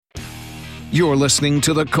You're listening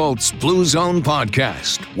to the Colts Blue Zone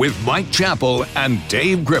Podcast with Mike Chappell and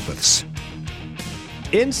Dave Griffiths.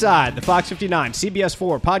 Inside the Fox 59 CBS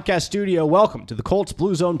 4 podcast studio, welcome to the Colts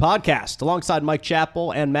Blue Zone Podcast. Alongside Mike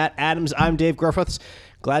Chappell and Matt Adams, I'm Dave Griffiths.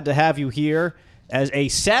 Glad to have you here as a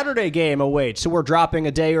Saturday game awaits. So we're dropping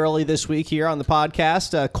a day early this week here on the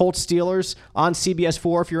podcast. Colts Steelers on CBS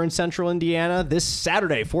 4 if you're in central Indiana this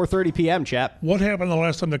Saturday, 4:30 p.m., Chap. What happened the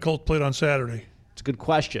last time the Colts played on Saturday? It's a good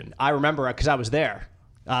question. I remember it because I was there.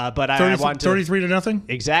 But I wanted to 33-0.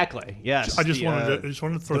 Exactly. Yes. I just wanted to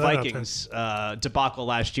throw the that Vikings debacle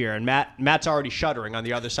last year, and Matt's already shuddering on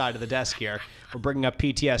the other side of the desk here. We're bringing up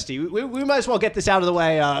PTSD. We might as well get this out of the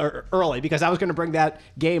way early because I was going to bring that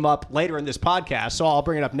game up later in this podcast, so I'll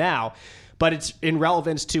bring it up now. But it's in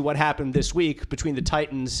relevance to what happened this week between the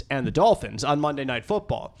Titans and the Dolphins on Monday Night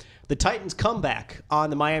Football. The Titans' comeback on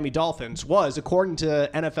the Miami Dolphins was, according to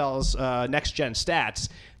NFL's next-gen stats,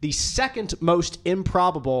 the second most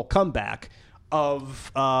improbable comeback of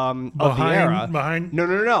the era.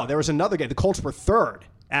 No. There was another game. The Colts were third,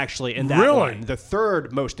 actually, in that one. The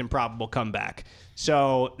third most improbable comeback.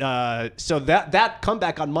 So that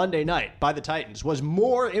comeback on Monday night by the Titans was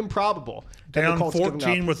more improbable than down the Colts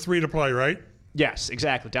 14 with 3 to play, right? Yes,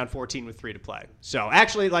 exactly. Down 14 with 3 to play. So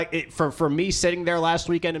actually, for me sitting there last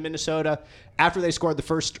weekend in Minnesota, after they scored the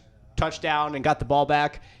first touchdown and got the ball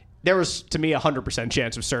back, there was, to me, 100%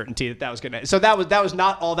 chance of certainty that was going to. So that was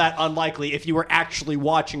not all that unlikely if you were actually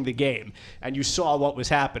watching the game and you saw what was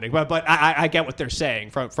happening. But I get what they're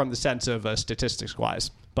saying from the sense of statistics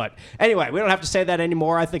wise. But anyway, we don't have to say that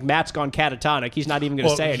anymore. I think Matt's gone catatonic. He's not even going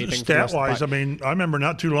to say anything. Stat-wise, I remember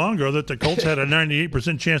not too long ago that the Colts had a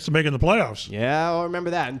 98% chance of making the playoffs. Yeah, I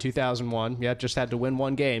remember that in 2001. Yeah, just had to win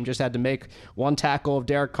one game. Just had to make one tackle of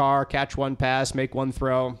Derek Carr, catch one pass, make one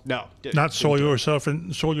throw. No. Not soil yourself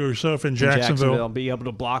in Jacksonville. Be able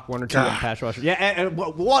to block one or two pass rushers. Yeah, and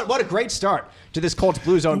what a great start to this Colts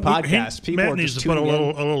Blue Zone podcast. People Matt needs to put a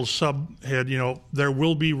little subhead, there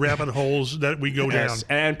will be rabbit holes that we go down.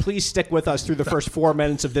 And please stick with us through the first 4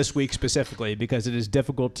 minutes of this week specifically because it is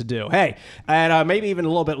difficult to do. Hey, and maybe even a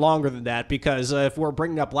little bit longer than that because if we're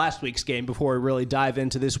bringing up last week's game before we really dive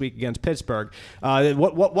into this week against Pittsburgh,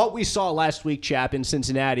 what we saw last week, Chap, in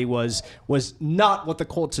Cincinnati was not what the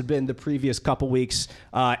Colts had been the previous couple weeks.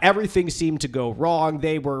 Everything seemed to go wrong.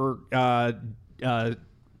 They were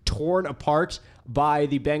torn apart by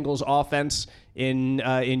the Bengals offense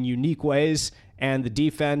in unique ways. And the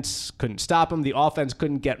defense couldn't stop them. The offense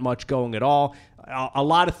couldn't get much going at all. A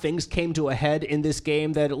lot of things came to a head in this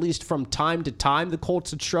game that at least from time to time the Colts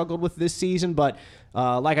had struggled with this season. But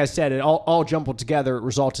like I said, it all jumbled together. It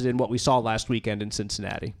resulted in what we saw last weekend in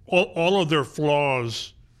Cincinnati. All of their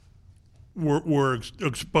flaws were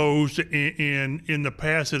exposed. In the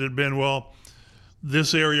past, it had been, well,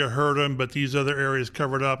 this area hurt them, but these other areas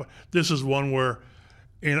covered up. This is one where,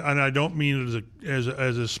 and I don't mean it as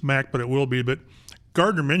a smack, but it will be. But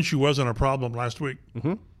Gardner Minshew wasn't a problem last week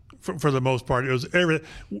for the most part. It was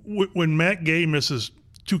when Matt Gay misses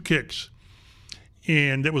 2 kicks,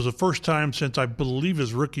 and it was the first time since I believe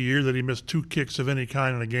his rookie year that he missed 2 kicks of any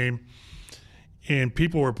kind in a game. And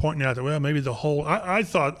people were pointing out that maybe the whole. I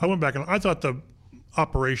went back and I thought the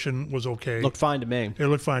operation was okay. Looked fine to me. It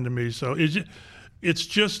looked fine to me. So it's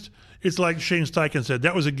like Shane Steichen said,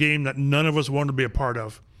 that was a game that none of us wanted to be a part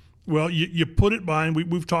of. Well, you put it behind.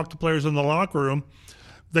 We've talked to players in the locker room.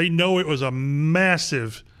 They know it was a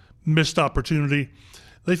massive missed opportunity.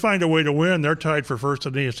 They find a way to win. They're tied for first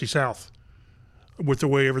in the AFC South with the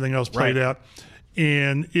way everything else played out.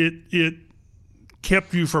 And it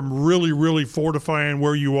kept you from really, really fortifying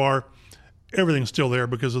where you are. Everything's still there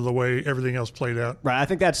because of the way everything else played out. Right. I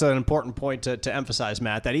think that's an important point to emphasize,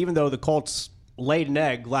 Matt, that even though the Colts laid an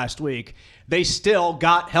egg last week, they still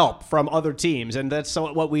got help from other teams. And that's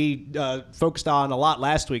what we focused on a lot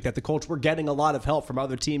last week, that the Colts were getting a lot of help from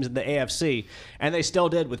other teams in the AFC. And they still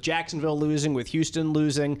did, with Jacksonville losing, with Houston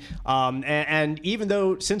losing. And even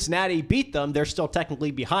though Cincinnati beat them, they're still technically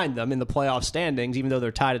behind them in the playoff standings, even though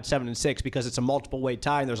they're tied at 7-6, because it's a multiple-way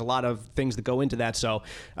tie, and there's a lot of things that go into that. So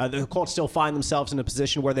the Colts still find themselves in a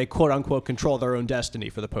position where they, quote-unquote, control their own destiny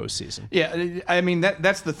for the postseason. Yeah, I mean,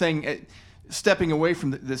 that's the thing. Stepping away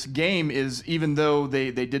from this game is, even though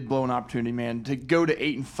they did blow an opportunity, man, to go to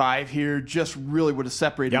 8-5 here just really would have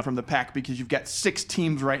separated them from the pack, because you've got 6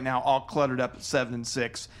 teams right now all cluttered up at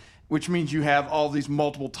 7-6, which means you have all these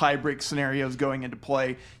multiple tiebreak scenarios going into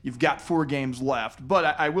play. You've got 4 games left.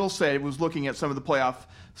 But I will say, I was looking at some of the playoff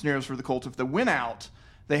scenarios for the Colts. If they win out,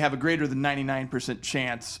 they have a greater than 99%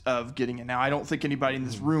 chance of getting it. Now, I don't think anybody in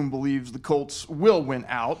this room believes the Colts will win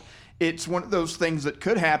out. it's one of those things that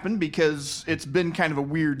could happen because it's been kind of a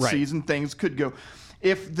weird season. Things could go.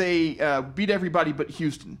 If they beat everybody but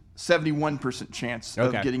Houston, 71% chance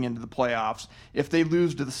of getting into the playoffs. If they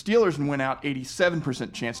lose to the Steelers and win out,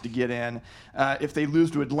 87% chance to get in. If they lose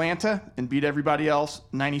to Atlanta and beat everybody else,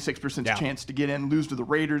 96% chance to get in. Lose to the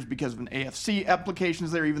Raiders because of an AFC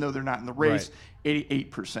applications there, even though they're not in the race,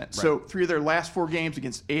 88%. Right. So 3 of their last 4 games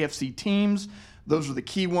against AFC teams, those are the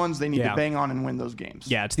key ones. They need to bang on and win those games.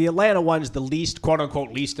 Yeah, it's the Atlanta ones, the least,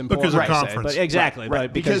 quote-unquote, least important. Because of conference. But exactly. Right.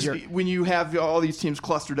 But because when you have all these teams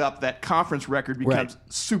clustered up, that conference record becomes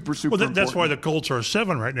super important. That's why the Colts are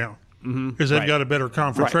 7 right now, because they've got a better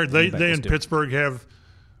conference. Right. They in Pittsburgh have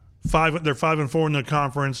 5. They're 5-4 in the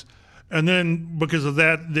conference. And then because of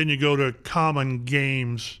that, then you go to common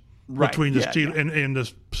games between the Steelers and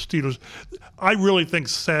the Steelers. I really think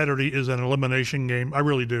Saturday is an elimination game. I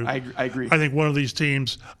really do. I agree. I think one of these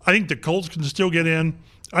teams. I think the Colts can still get in.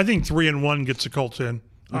 I think 3-1 gets the Colts in.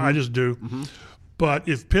 I just do. But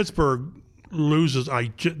if Pittsburgh loses,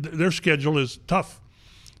 their schedule is tough.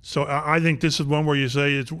 So I think this is one where you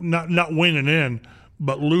say it's not winning in,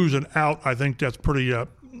 but losing out. I think that's pretty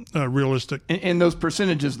realistic. And those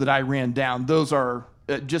percentages that I ran down, those are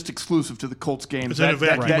just exclusive to the Colts games. That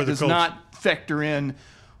does not factor in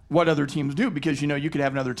what other teams do, because you could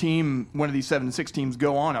have another team, one of these 7-6 teams,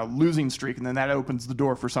 go on a losing streak, and then that opens the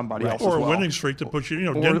door for somebody else, or as well. A winning streak to put you.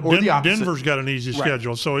 Or the opposite. Denver's got an easy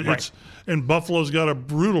schedule, so and Buffalo's got a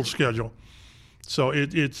brutal schedule. So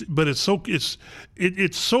it's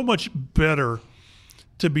so much better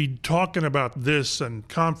to be talking about this and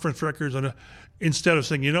conference records, and instead of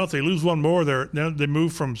saying, if they lose one more, they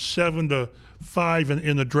move from 7 to 5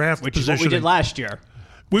 in the draft which position. Which is what we did last year.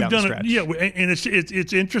 We've done it, and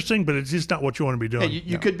it's interesting, but it's just not what you want to be doing.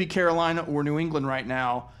 You could be Carolina or New England right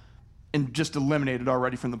now and just eliminated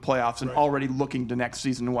already from the playoffs and already looking to next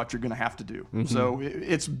season and what you're going to have to do. So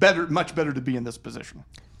it's much better to be in this position.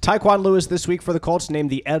 Tyquan Lewis this week for the Colts named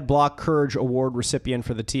the Ed Block Courage Award recipient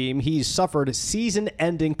for the team. He's suffered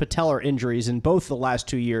season-ending patellar injuries in both the last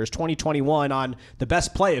 2 years, 2021 on the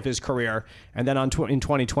best play of his career, and then in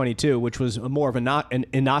 2022, which was more of an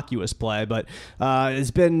innocuous play, but it's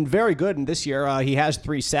been very good in this year. He has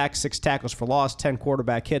 3 sacks, 6 tackles for loss, 10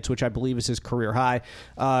 quarterback hits, which I believe is his career high.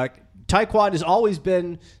 Tyquan has always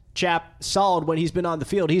been solid when he's been on the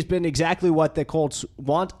field. He's been exactly what the Colts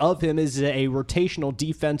want of him, is a rotational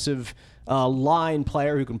defensive line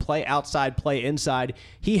player who can play outside, play inside.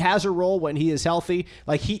 He has a role when he is healthy.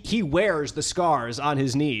 Like he wears the scars on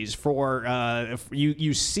his knees for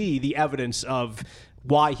you see the evidence of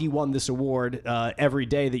why he won this award every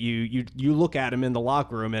day that you look at him in the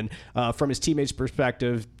locker room, and from his teammates'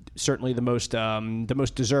 perspective, certainly the most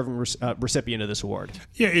deserving recipient of this award.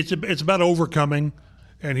 Yeah, it's about overcoming.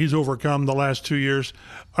 And he's overcome the last 2 years.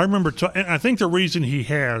 I remember, and I think the reason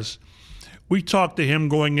we talked to him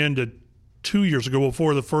going into 2 years ago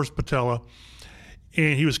before the first patella,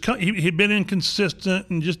 and he'd been inconsistent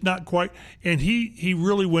and just not quite. And he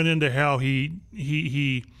really went into how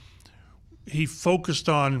he focused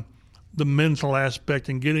on the mental aspect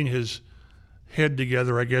and getting his head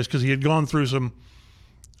together, I guess, because he had gone through some,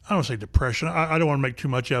 I don't want to say depression. I don't want to make too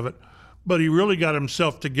much of it. But he really got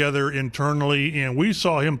himself together internally, and we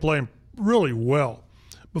saw him playing really well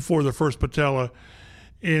before the first patella.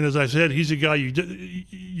 And as I said, he's a guy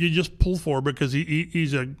you just pull for because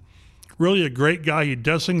he's really a great guy. He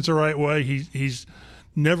does things the right way. He's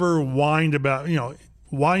never whined about,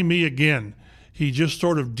 why me again? He just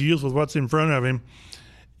sort of deals with what's in front of him.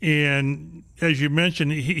 And as you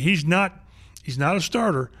mentioned, he's not a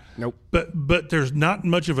starter. Nope. But there's not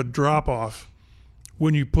much of a drop off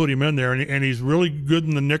when you put him in there, and he's really good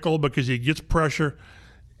in the nickel because he gets pressure,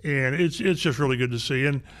 and it's just really good to see.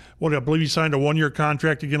 And I believe he signed a 1-year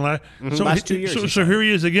contract again last 2 years. So here he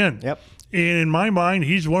is again. Yep. And in my mind,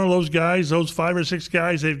 he's one of those guys, those 5 or 6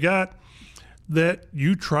 guys they've got that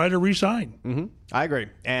you try to re-sign. I agree.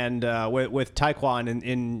 And with Tyquan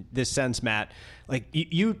in this sense, Matt, like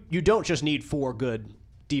you don't just need 4 good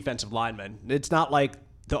defensive linemen. It's not like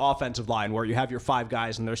the offensive line where you have your 5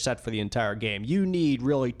 guys and they're set for the entire game. You need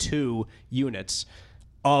really 2 units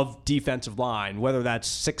of defensive line, whether that's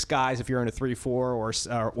 6 guys if you're in a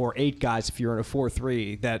 3-4 or 8 guys if you're in a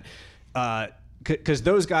 4-3, that because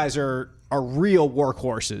those guys are real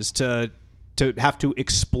workhorses to have to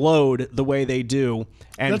explode the way they do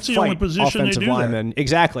and that's the fight only position offensive they do linemen. That.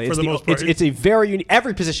 Exactly. For the most part. It's a very unique.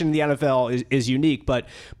 Every position in the NFL is unique, but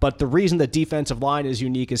the reason the defensive line is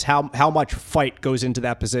unique is how much fight goes into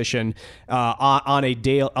that position on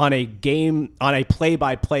a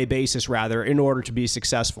play-by-play basis, rather, in order to be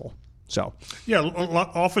successful. So yeah,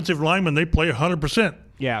 offensive linemen, they play 100%.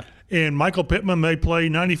 Yeah. And Michael Pittman may play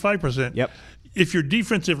 95%. Yep. If your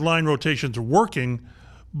defensive line rotation's working,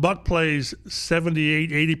 Buck plays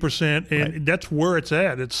 78, 80%, and that's where it's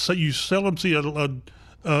at. You seldom see a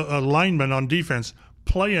lineman on defense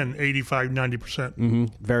playing 85,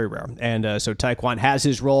 90%. Very rare. And so Tyquan has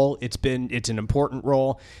his role. It's an important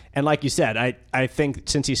role. And like you said, I think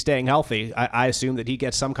since he's staying healthy, I assume that he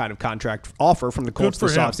gets some kind of contract offer from the Colts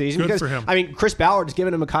this offseason. Good for him. I mean, Chris Ballard has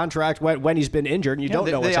given him a contract when he's been injured, and you don't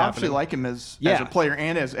know what's happening. They obviously like him as a player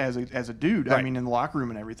and as a dude. Right. I mean, in the locker room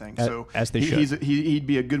and everything. So as they should. He'd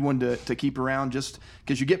be a good one to keep around just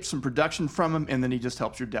because you get some production from him, and then he just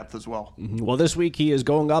helps your depth as well. Well, this week he is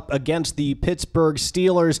going up against the Pittsburgh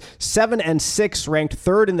Steelers, 7-6, ranked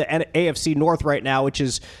third in the AFC North right now, which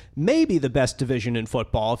is maybe the best division in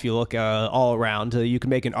football if you look all around. You can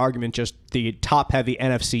make an argument just the top-heavy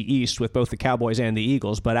NFC East with both the Cowboys and the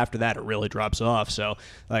Eagles, but after that it really drops off. So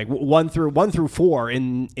like 1 through 4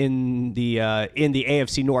 in the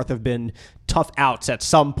AFC North have been tough outs at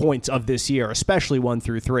some points of this year, especially 1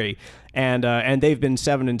 through 3. And they've been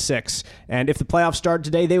 7-6. And if the playoffs started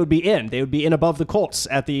today, they would be in. They would be in above the Colts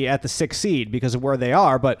at the 6th seed because of where they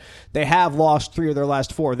are. But they have lost 3 of their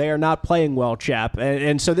last 4. They are not playing well, Chap.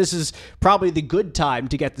 And so this is probably the good time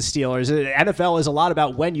to get the Steelers. NFL is a lot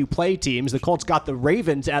about when you play teams. The Colts got the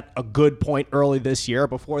Ravens at a good point early this year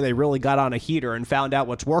before they really got on a heater and found out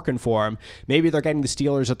what's working for them. Maybe they're getting the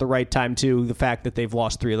Steelers at the right time too. The fact that they've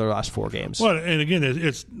lost 3 of their last 4 games. Well, and again,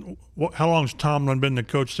 it's how long's Tomlin been the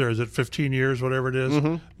coach there? Is it 15 years, whatever it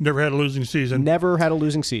is? Never had a losing season. Never had a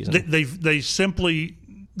losing season. They simply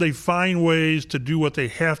find ways to do what they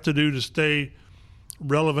have to do to stay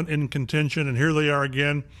relevant in contention, and here they are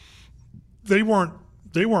again. They weren't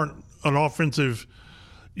an offensive,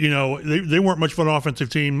 they weren't much of an offensive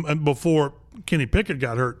team before Kenny Pickett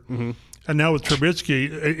got hurt, and now with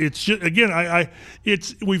Trubisky, it's just, again,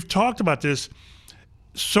 we've talked about this.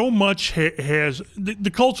 So much has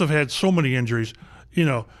the Colts have had so many injuries,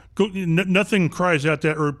 nothing cries out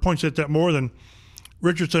that or points at that more than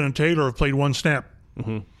Richardson and Taylor have played 1 snap.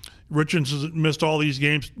 Richardson's missed all these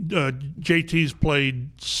games. JT's played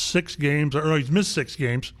 6 games, or he's missed 6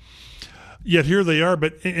 games. Yet here they are,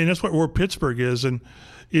 and that's where Pittsburgh is, and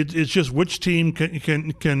it's just which team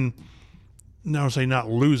can now say not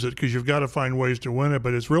lose it, because you've got to find ways to win it.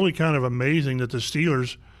 But it's really kind of amazing that the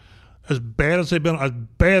Steelers, as bad as they've been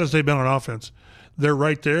on offense, they're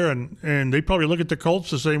right there, and they probably look at the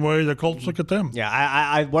Colts the same way the Colts look at them. Yeah,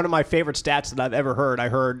 I one of my favorite stats that I've ever heard,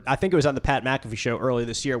 I think it was on the Pat McAfee show early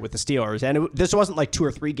this year with the Steelers, and this wasn't like 2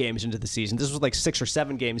 or 3 games into the season. This was like 6 or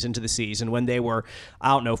 7 games into the season when they were,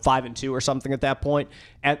 5-2 or something at that point.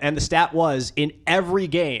 And the stat was, in every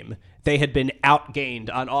game, they had been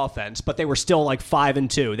outgained on offense, but they were still like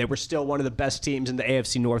 5-2. They were still one of the best teams in the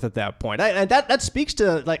AFC North at that point. And that speaks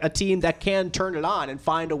to like a team that can turn it on and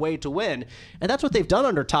find a way to win. And that's what they've done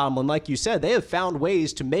under Tomlin. Like you said, they have found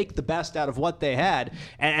ways to make the best out of what they had.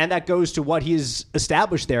 And that goes to what he's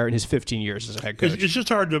established there in his 15 years as a head coach. It's just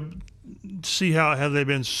hard to see how they've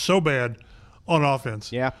been so bad on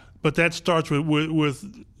offense. Yeah. But that starts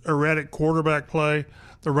with erratic quarterback play.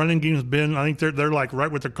 The running game's been, I think they're like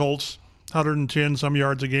right with the Colts, 110 some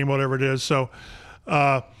yards a game, whatever it is. So,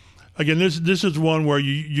 again, this is one where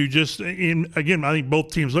you just, again, I think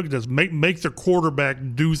both teams look at this, make their quarterback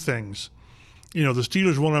do things. The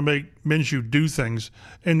Steelers want to make Minshew do things,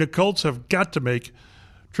 and the Colts have got to make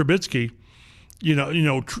Trubisky,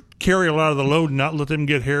 carry a lot of the load and not let them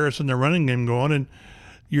get Harris and their running game going. And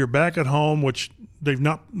you're back at home, which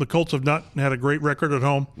the Colts have not had a great record at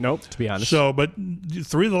home. Nope, to be honest. So, but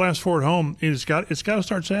 3 of the last 4 at home, it's got to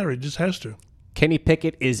start Saturday. It just has to. Kenny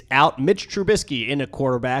Pickett is out. Mitch Trubisky in a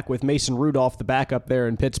quarterback with Mason Rudolph, the backup there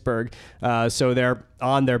in Pittsburgh. So they're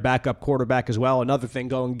on their backup quarterback as well. Another thing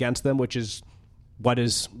going against them, which is what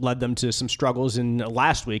has led them to some struggles in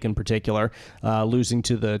last week in particular, losing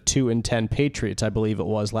to the 2-10 Patriots, I believe it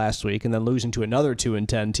was last week, and then losing to another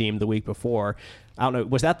 2-10 team the week before. I don't know.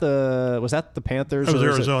 Was that the Panthers? It was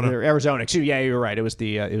Arizona. Arizona. Excuse me. Yeah, you're right. It was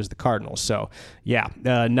the Cardinals. So yeah,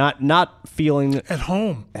 not feeling at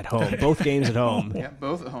home. At home. Both games at home. Yeah,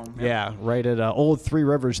 both at home. Yeah, right at Old Three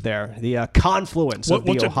Rivers there. The confluence of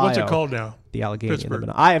the Ohio. What's it called now? The Allegheny.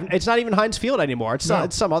 Pittsburgh. It's not even Heinz Field anymore.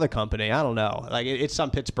 It's some other company. I don't know. Like it's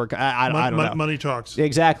some Pittsburgh. I don't know. Money talks.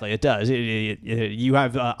 Exactly. It does. You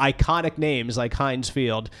have iconic names like Heinz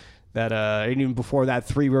Field. That even before that,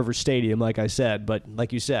 Three Rivers Stadium, like I said, but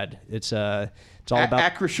like you said, it's It's all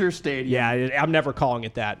about Acrisure Stadium. Yeah, I'm never calling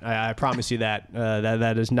it that. I promise you that.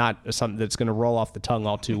 That is not something that's going to roll off the tongue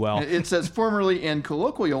all too well. It says formerly and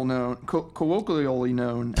colloquially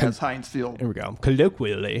known as Heinz Field. Here we go.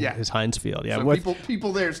 Colloquially is Heinz Field. Yeah, so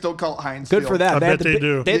people there still call it Heinz Field. Good for them. I bet they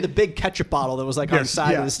do. They had the big ketchup bottle that was like on the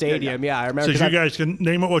side of the stadium. Yeah, I remember. So you guys can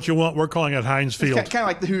name it what you want. We're calling it Heinz Field. It's kind of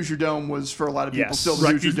like the Hoosier Dome was for a lot of people. Still the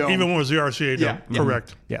Hoosier Dome. Even when it was the RCA Dome.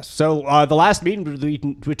 Correct. Yes. So the last meeting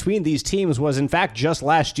between these teams was, in fact, just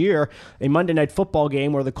last year, a Monday Night Football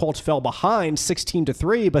game where the Colts fell behind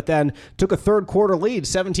 16-3, but then took a third quarter lead,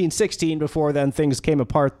 17-16, before then things came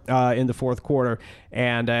apart in the fourth quarter,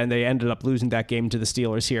 and they ended up losing that game to the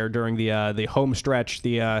Steelers here during the home stretch,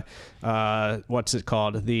 the what's it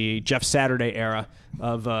called, the Jeff Saturday era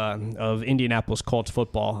of Indianapolis Colts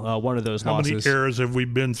football. One of those losses. How many eras have we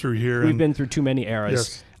been through here? We've been through too many eras.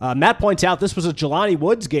 Yes. Matt points out this was a Jelani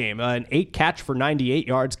Woods game, an 8-catch for 98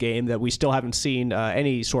 yards game that we still haven't seen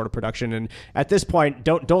any sort of production. And at this point,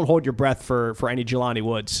 don't hold your breath for any Jelani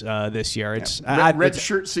Woods this year. It's red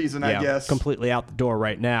shirt season, I guess. Completely out the door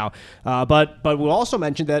right now. But we also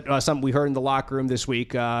mentioned that something we heard in the locker room this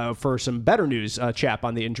week for some better news, Chap,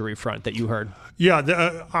 on the injury front that you heard.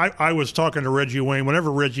 Yeah, I was talking to Reggie Wayne.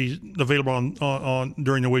 Whenever Reggie's available on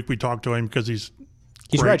during the week, we talk to him because he's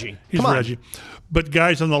great. Reggie. He's Reggie. But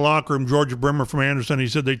guys in the locker room, George Brimmer from Anderson, he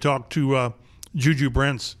said they talked to Juju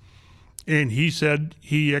Brents, and he said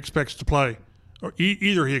he expects to play. Or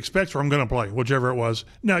either he expects or I'm going to play, whichever it was.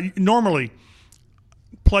 Now, normally,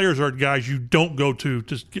 players are guys you don't go to.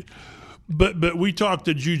 But we talked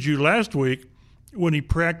to Juju last week when he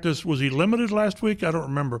practiced. Was he limited last week? I don't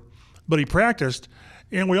remember. But he practiced,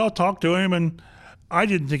 and we all talked to him, and I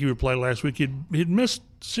didn't think he would play last week. He'd missed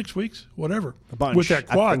 6 weeks, whatever, a bunch. With that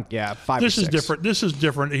quad. I think, 5 This or 6. is different. This is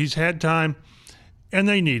different. He's had time, and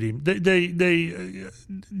they need him.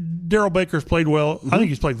 Daryl Baker's played well. Mm-hmm. I think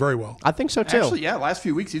he's played very well. I think so too. Actually, last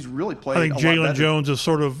few weeks he's really played. I think Jalen Jones has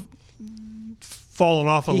sort of fallen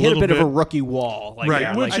off a little bit. He hit a bit of a rookie wall, right?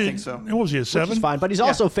 I think so. What was he, a 7? Which is fine, but he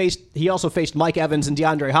also faced Mike Evans and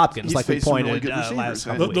DeAndre Hopkins, like we pointed last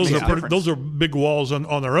couple weeks. Those are big walls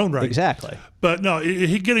on their own right. Exactly. But no,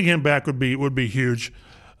 getting him back would be huge.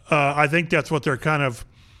 I think that's what they're kind of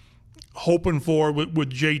hoping for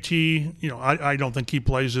with JT. You know, I don't think he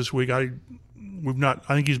plays this week. I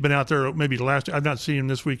think he's been out there maybe I've not seen him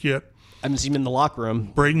this week yet. I haven't seen him in the locker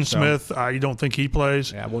room. Braden Smith, I don't think he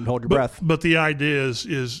plays. Yeah, I wouldn't hold your breath. But the idea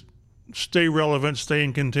is stay relevant, stay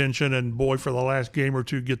in contention, and boy, for the last game or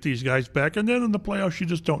two, get these guys back. And then in the playoffs, you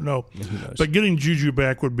just don't know. But getting Juju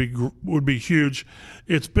back would be huge.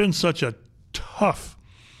 It's been such a tough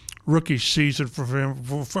rookie season for him,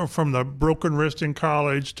 from the broken wrist in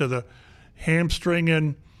college to the hamstring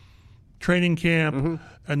in training camp,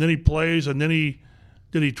 and then he plays, and then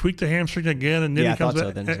did he tweak the hamstring again, and then he comes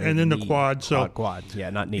back, and then the quad. Quad. Yeah,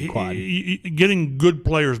 not knee, quad. Getting good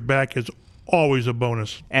players back is always a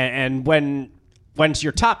bonus. And when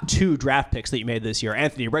your top 2 draft picks that you made this year,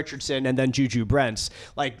 Anthony Richardson and then Juju Brents,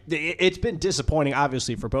 like it's been disappointing,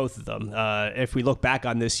 obviously, for both of them. If we look back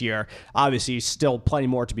on this year, obviously still plenty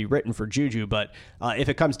more to be written for Juju, but if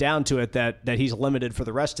it comes down to it that he's limited for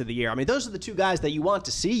the rest of the year, I mean, those are the 2 guys that you want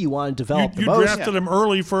to see, you want to develop the most. You drafted them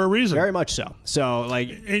early for a reason. Very much so. So,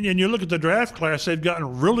 and you look at the draft class, they've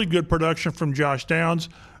gotten really good production from Josh Downs,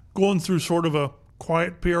 going through sort of a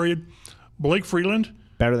quiet period. Blake Freeland,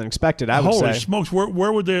 better than expected, I would say. Holy smokes,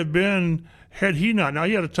 where would they have been had he not? Now,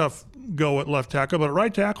 he had a tough go at left tackle, but at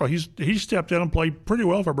right tackle, he stepped in and played pretty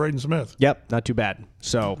well for Braden Smith. Yep, not too bad.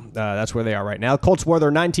 So that's where they are right now. Colts wore their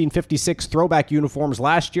 1956 throwback uniforms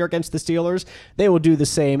last year against the Steelers. They will do the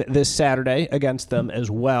same this Saturday against them as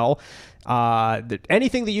well.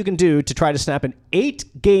 Anything that you can do to try to snap an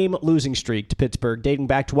 8-game losing streak to Pittsburgh, dating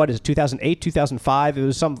back to, 2008, 2005? It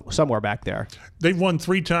was somewhere back there. They've won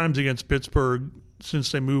 3 times against Pittsburgh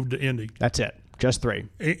since they moved to Indy. That's it. Just 3.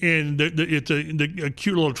 And the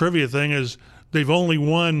cute little trivia thing is they've only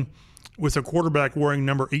won with a quarterback wearing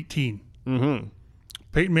number 18. Mm-hmm.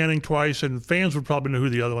 Peyton Manning twice, and fans would probably know who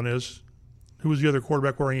the other one is. Who was the other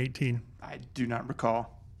quarterback wearing 18? I do not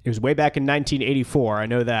recall. It was way back in 1984. I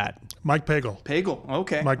know that. Mike Pagel.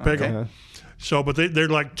 Okay. Mike Pagel. Okay. So, but they're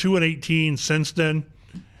like 2-18 since then,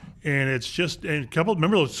 and it's just and a couple.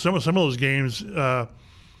 Remember some of those games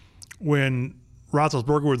when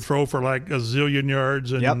Roethlisberger would throw for like a zillion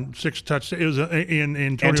yards and 6 touchdowns. It was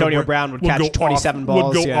Antonio Brown would catch 27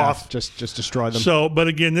 balls. Would go off. Just destroy them. So, but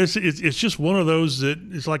again, it's just one of those that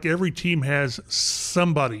it's like every team has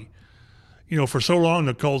somebody. for so long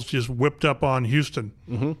the Colts just whipped up on Houston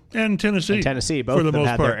and Tennessee. Both for the of them most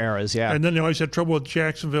had part. their eras, yeah. And then they always had trouble with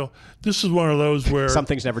Jacksonville. This is one of those where some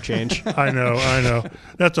things never change. I know.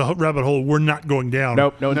 That's a rabbit hole we're not going down.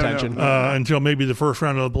 Nope, no intention. Until maybe the first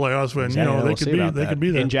round of the playoffs when they could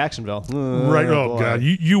be there in Jacksonville. Right? Oh God,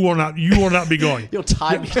 you will not be going. You'll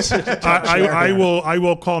tie me. I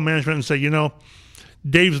will call management and say,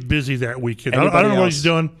 Dave's busy that weekend. I don't know what he's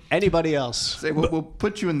doing. Anybody else? Say, we'll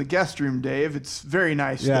put you in the guest room, Dave. It's very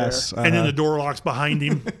nice there. And then the door locks behind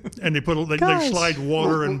him, and they slide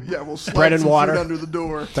water we'll slide bread and some water food under the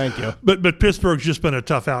door. Thank you. But Pittsburgh's just been a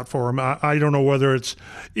tough out for him. I don't know whether it's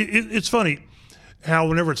funny how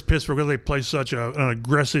whenever it's Pittsburgh they play such an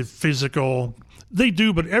aggressive, physical. They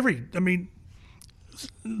do, but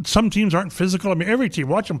some teams aren't physical. I mean, every team.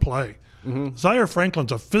 Watch them play. Zaire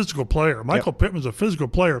Franklin's a physical player. Michael Pittman's a physical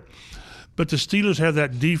player. But the Steelers have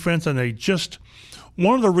that defense, and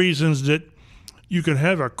one of the reasons that you can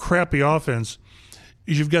have a crappy offense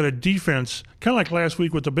is you've got a defense, kind of like last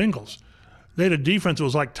week with the Bengals. They had a defense that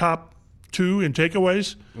was like top 2 in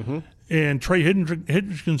takeaways, and Trey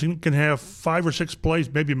Hendrickson can have 5 or 6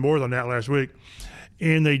 plays, maybe more than that last week,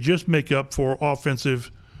 and they just make up for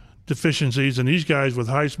offensive deficiencies. And these guys with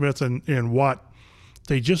Highsmith and Watt,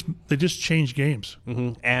 they just change games.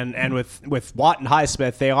 And with Watt and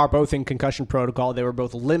Highsmith, they are both in concussion protocol. They were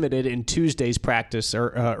both limited in Tuesday's practice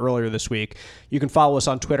earlier this week. You can follow us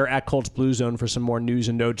on Twitter at Colts Blue Zone for some more news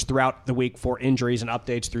and notes throughout the week for injuries and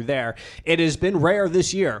updates through there. It has been rare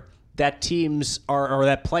this year that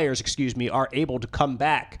players are able to come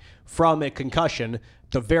back from a concussion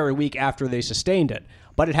the very week after they sustained it.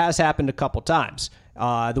 But it has happened a couple times.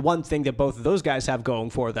 The one thing that both of those guys have going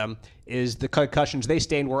for them is the concussions they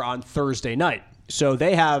sustained were on Thursday night. So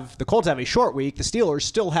the Colts have a short week. The Steelers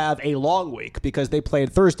still have a long week because they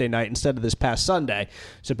played Thursday night instead of this past Sunday.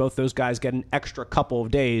 So both those guys get an extra couple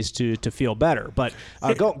of days to feel better. But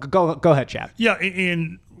go ahead, Chap. Yeah,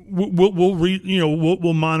 and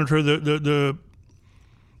we'll monitor the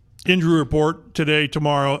injury report today,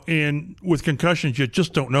 tomorrow, and with concussions, you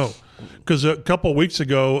just don't know. Because a couple of weeks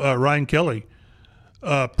ago, Ryan Kelly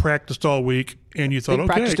practiced all week, and you thought, he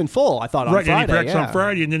practiced in full. I thought on Friday. And he practiced on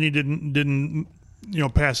Friday, and then he didn't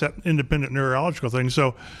pass that independent neurological thing.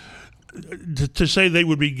 So to say they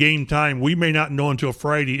would be game time, we may not know until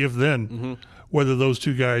Friday, if then, whether those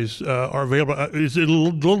two guys are available. Is it a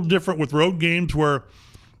little different with road games where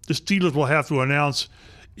the Steelers will have to announce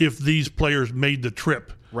if these players made the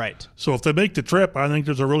trip? Right. So if they make the trip, I think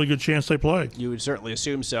there's a really good chance they play. You would certainly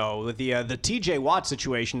assume so. The T.J. Watt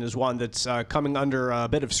situation is one that's coming under a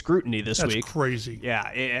bit of scrutiny this week. That's crazy. Yeah,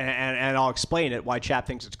 and I'll explain it why Chap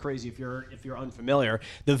thinks it's crazy if you're unfamiliar.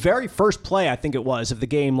 The very first play, I think it was, of the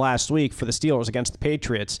game last week for the Steelers against the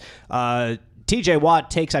Patriots, T.J. Watt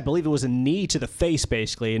takes, I believe it was a knee to the face,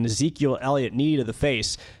 basically, an Ezekiel Elliott knee to the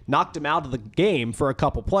face, knocked him out of the game for a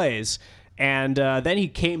couple plays, and then he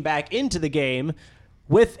came back into the game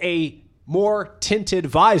with a more tinted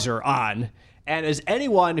visor on. And as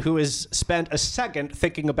anyone who has spent a second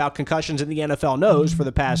thinking about concussions in the NFL knows for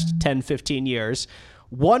the past 10, 15 years,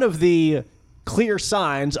 one of the clear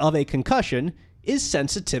signs of a concussion is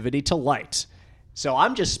sensitivity to light. So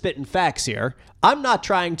I'm just spitting facts here. I'm not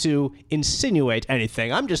trying to insinuate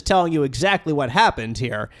anything. I'm just telling you exactly what happened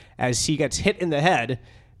here as he gets hit in the head,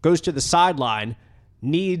 goes to the sideline,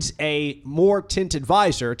 needs a more tinted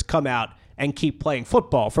visor to come out and keep playing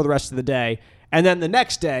football for the rest of the day. And then the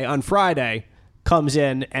next day, on Friday, comes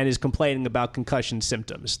in and is complaining about concussion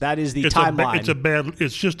symptoms. That is the timeline.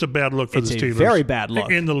 It's just a bad look for the Steelers. It's a very bad look.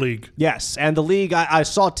 In the league. Yes, and the league, I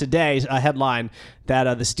saw today a headline that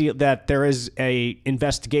that there is a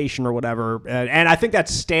investigation or whatever, and I think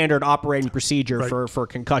that's standard operating procedure for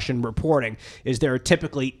concussion reporting, is there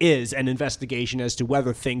typically is an investigation as to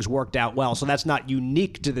whether things worked out well. So that's not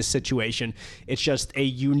unique to this situation. It's just a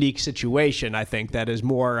unique situation, I think, that is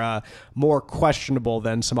more questionable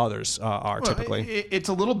than some others are typically. It's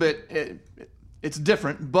a little bit, it's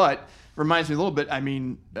different, but reminds me a little bit. I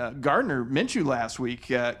mean, Gardner Minshew last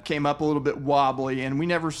week came up a little bit wobbly, and we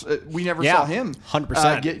never saw him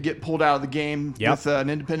 100% get pulled out of the game with an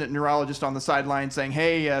independent neurologist on the sideline saying,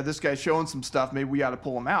 "Hey, this guy's showing some stuff. Maybe we ought to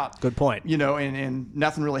pull him out." Good point. And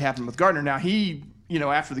nothing really happened with Gardner. Now he,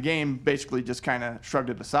 after the game, basically just kind of shrugged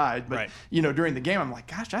it aside. But during the game, I'm like,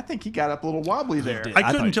 gosh, I think he got up a little wobbly there.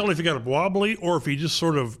 I couldn't tell if he got up wobbly or if he just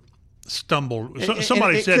sort of stumbled.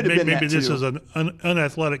 Somebody said maybe this is an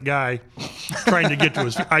unathletic guy trying to get to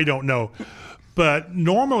his feet. I don't know. But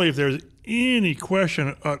normally if there's any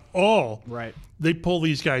question at all, they pull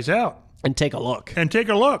these guys out. And take a look.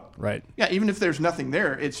 Right. Yeah, even if there's nothing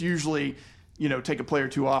there, it's usually, take a play or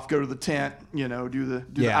two off, go to the tent, do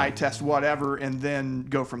the eye test, whatever, and then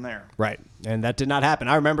go from there. Right. And that did not happen.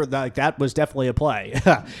 I remember that was definitely a play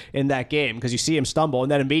in that game because you see him stumble,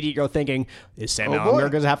 and then immediately you're thinking, is Sam Ellinger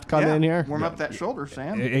going to have to come in here? Warm up that shoulder,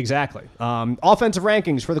 Sam. Exactly. Offensive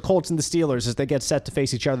rankings for the Colts and the Steelers as they get set to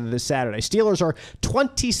face each other this Saturday. Steelers are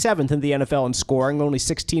 27th in the NFL in scoring, only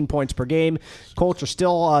 16 points per game. Colts are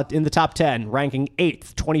still in the top 10, ranking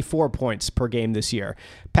 8th, 24 points per game this year.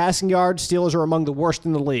 Passing yards, Steelers are among the worst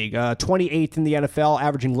in the league. 28th in the NFL,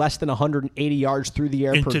 averaging less than 180 yards through the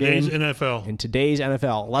air per game. In today's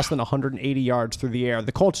NFL, less than 180 yards through the air.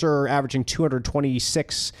 The Colts are averaging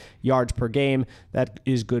 226 yards per game. That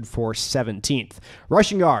is good for 17th.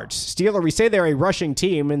 Rushing yards. Steelers, we say they're a rushing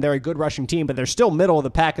team, and they're a good rushing team, but they're still middle of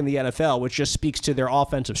the pack in the NFL, which just speaks to their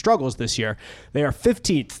offensive struggles this year. They are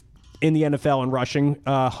 15th in the NFL in rushing,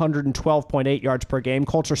 112.8 yards per game.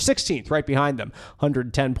 Colts are 16th, right behind them,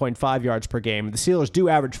 110.5 yards per game. The Steelers do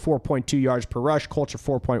average 4.2 yards per rush. Colts are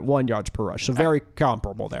 4.1 yards per rush, so very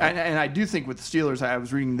comparable there. And I do think with the Steelers, I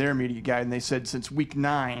was reading their media guide, and they said since week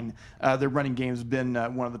 9, their running game has been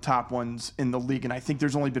one of the top ones in the league, and I think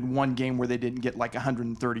there's only been one game where they didn't get like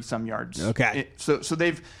 130-some yards. Okay. So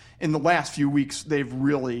they've, in the last few weeks, they've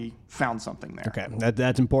really found something there. Okay,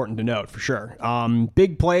 that's important to note for sure.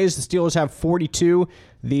 Big plays, the Steelers have 42.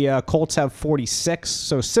 The Colts have 46,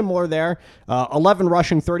 so similar there. 11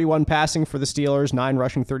 rushing, 31 passing for the Steelers, 9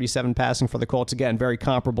 rushing, 37 passing for the Colts. Again, very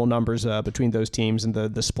comparable numbers between those teams and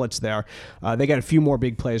the splits there. They got a few more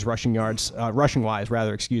big plays rushing-wise,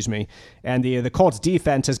 excuse me. And the Colts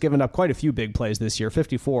defense has given up quite a few big plays this year.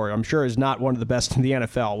 54, I'm sure, is not one of the best in the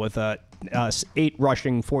NFL with 8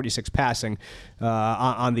 rushing, 46 passing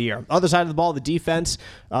on the year. Other side of the ball, the defense.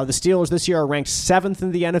 The Steelers this year are ranked 7th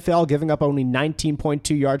in the NFL, giving up only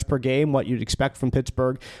 19.2 yards per game, what you'd expect from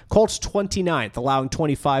Pittsburgh. Colts 29th, allowing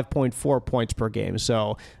 25.4 points per game.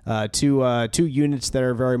 So two units that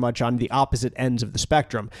are very much on the opposite ends of the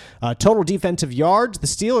spectrum. Total defensive yards, the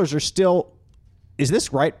Steelers are still... Is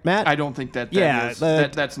this right, Matt? I don't think that is.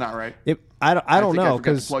 That's not right. I don't know. I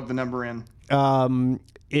forgot to plug the number in.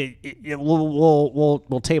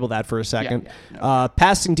 We'll table that for a second.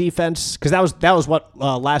 Passing defense, because that was what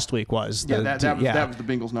last week was. That was the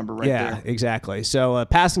Bengals number right there. Yeah, exactly. So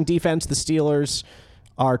passing defense, the Steelers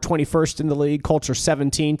are 21st in the league. Colts are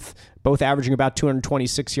 17th, both averaging about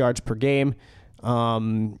 226 yards per game.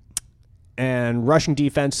 And rushing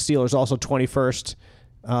defense, Steelers also 21st.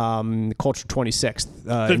 The Colts are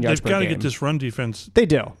 26th in yards per game. They've got to get this run defense. They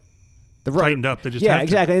do. Tightened up. They just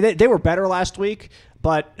exactly. They were better last week,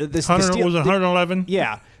 but was it 111?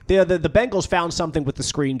 Yeah. The Bengals found something with the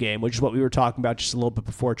screen game, which is what we were talking about just a little bit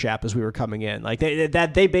before, Chap, as we were coming in. Like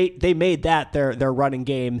they made that their running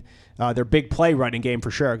game, their big play running game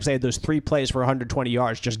for sure, because they had those 3 plays for 120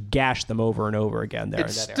 yards, just gashed them over and over again. There,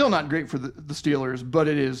 it's still not great for the Steelers, but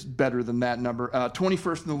it is better than that number.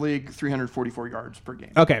 21st in the league, 344 yards per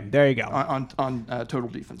game. Okay, there you go. On total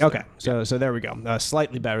defense. Okay, so there we go.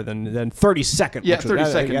 Slightly better than 32nd. Yeah,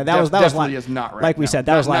 32nd. Yeah, that was definitely is not right. Like we said,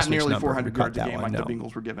 that was last week's nearly number. 400 yards a game one. like the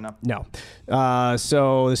Bengals were giving up. No.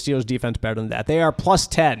 So the Steelers defense better than that. They are plus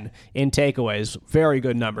 10 in takeaways. Very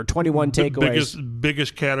good number. 21 takeaways.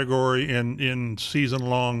 Biggest category in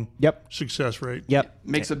season-long success rate. Yep.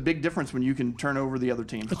 Makes a big difference when you can turn over the other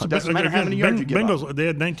team. It doesn't matter how many yards you give Bengals, up. They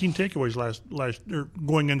had 19 takeaways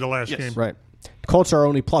going into last game. Right. Colts are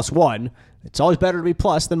only plus 1. It's always better to be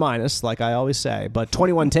plus than minus, like I always say. But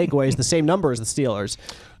 21 takeaways, the same number as the Steelers.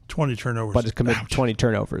 20 turnovers. But it's committed 20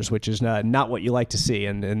 turnovers, which is not what you like to see.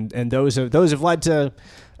 And those have led to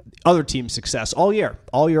other teams' success all year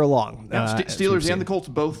long. Steelers and the Colts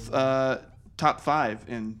both top 5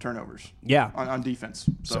 in turnovers. Yeah. On defense.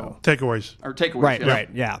 So takeaways. Or takeaways. Right.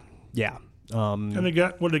 Yeah. And they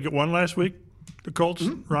got one last week? The Colts,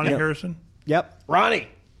 Ronnie Harrison. Yep. Ronnie.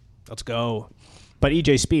 Let's go. But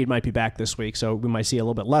EJ Speed might be back this week, so we might see a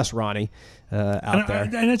little bit less Ronnie out there.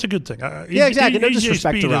 And that's a good thing. Exactly. No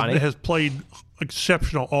disrespect EJ to Ronnie. has played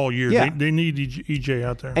exceptional all year. Yeah. They need EJ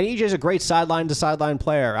out there. And EJ's a great sideline-to-sideline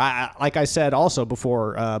player. Like I said also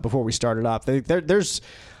before we started up,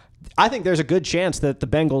 I think there's a good chance that the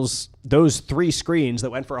Bengals, those 3 screens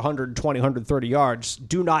that went for 120, 130 yards,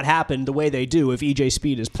 do not happen the way they do if EJ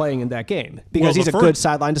Speed is playing in that game. Because he's a good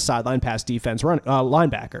sideline-to-sideline pass defense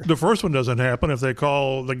linebacker. The first one doesn't happen if they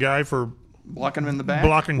call the guy for blocking him in the back.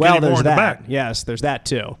 Blocking Kenny Moore in the back. Yes, there's that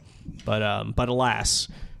too. But alas,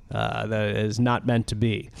 that is not meant to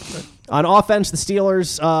be. On offense, the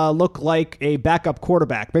Steelers look like a backup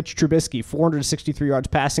quarterback. Mitch Trubisky, 463 yards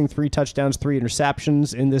passing, 3 touchdowns, 3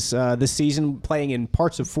 interceptions in this season, playing in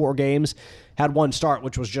parts of 4 games. Had one start,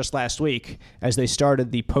 which was just last week, as they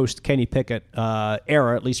started the post-Kenny Pickett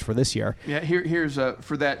era, at least for this year. Yeah, here's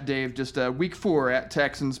for that, Dave, just week 4 at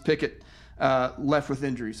Texans, Pickett left with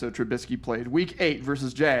injury, so Trubisky played. Week 8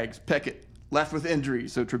 versus Jags, Pickett left with injury,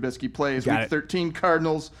 so Trubisky plays. Week 13,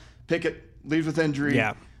 Cardinals, Pickett leaves with injury.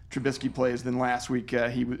 Yeah. Trubisky plays. Then last week,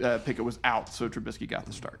 Pickett was out, so Trubisky got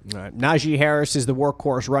the start. All right. Najee Harris is the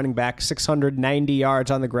workhorse running back, 690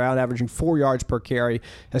 yards on the ground, averaging 4 yards per carry,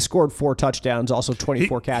 has scored 4 touchdowns, also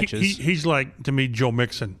 24 catches. He's like, to me, Joe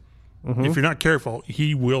Mixon. Mm-hmm. If you're not careful,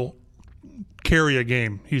 he will carry a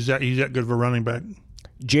game. He's that good of a running back.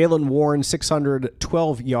 Jaylen Warren,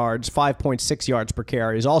 612 yards, 5.6 yards per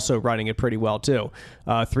carry, is also running it pretty well, too.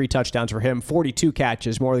 3 touchdowns for him, 42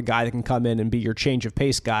 catches, more the guy that can come in and be your change of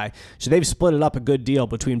pace guy. So they've split it up a good deal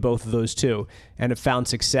between both of those two and have found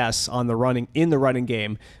success in the running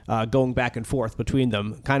game, going back and forth between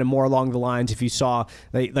them. Kind of more along the lines, if you saw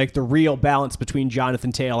like the real balance between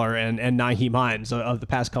Jonathan Taylor and Nyheim Hines of the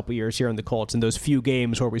past couple years here in the Colts, in those few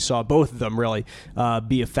games where we saw both of them really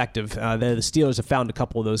be effective. The Steelers have found a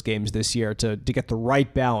couple of those games this year to get the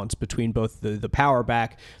right balance between both the power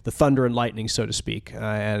back, the thunder and lightning, so to speak,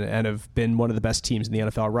 and have been one of the best teams in the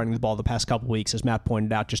NFL running the ball the past couple of weeks, as Matt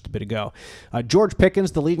pointed out just a bit ago. George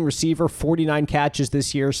Pickens, the leading receiver, 49 catches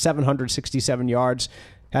this year, 767 yards,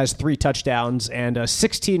 has 3 touchdowns and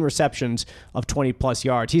 16 receptions of 20-plus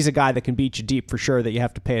yards. He's a guy that can beat you deep for sure, that you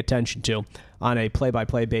have to pay attention to on a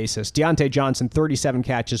play-by-play basis. Deontay Johnson, 37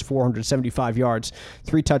 catches, 475 yards,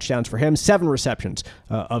 3 touchdowns for him, 7 receptions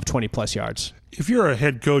of 20-plus yards. If you're a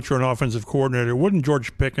head coach or an offensive coordinator, wouldn't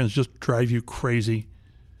George Pickens just drive you crazy?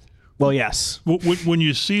 Well, yes. When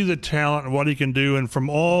you see the talent and what he can do, and from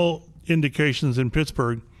all indications in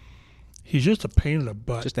Pittsburgh, he's just a pain in the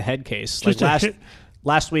butt. Just a head case. Just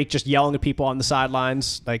Last week, just yelling at people on the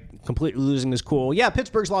sidelines, like completely losing his cool. Yeah,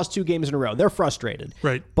 Pittsburgh's lost 2 games in a row. They're frustrated.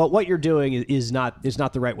 Right. But what you're doing is not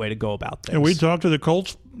the right way to go about things. And we talked to the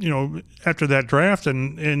Colts, after that draft,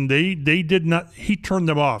 and they did not. He turned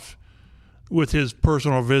them off with his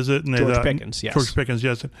personal visit, and George Pickens, yes. George Pickens,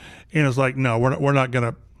 yes. And it's like, no, we're not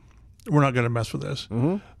gonna mess with this.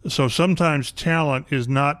 Mm-hmm. So sometimes talent is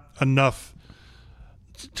not enough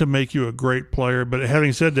to make you a great player. But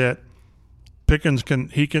having said that, Pickens can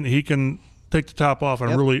take the top off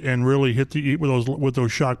and really hit the with those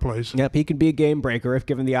shot plays. Yep, he can be a game breaker if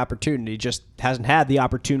given the opportunity. Just hasn't had the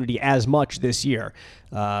opportunity as much this year.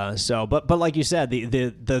 But like you said,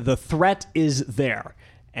 the threat is there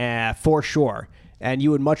for sure, and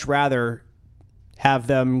you would much rather have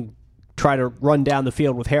them try to run down the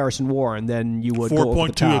field with Harrison Warren than you would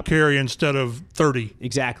 4.2 a carry instead of 30.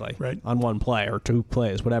 Exactly. Right. On one play or 2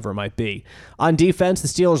 plays, whatever it might be. On defense, the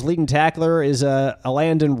Steelers' leading tackler is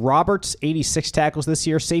Landon Roberts, 86 tackles this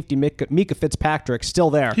year. Safety Mika Fitzpatrick,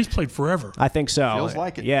 still there. He's played forever. I think so. Feels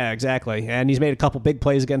like it. Yeah, exactly. And he's made a couple big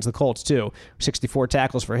plays against the Colts, too. 64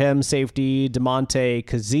 tackles for him. Safety DeMonte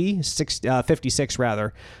Kazee, 56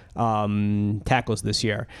 rather, tackles this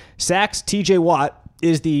year. Sacks, TJ Watt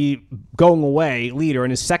is the going away leader,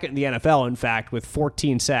 and is second in the NFL, in fact, with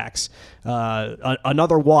 14 sacks.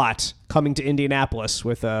 Another Watt coming to Indianapolis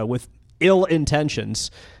with ill intentions.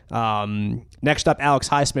 Next up, Alex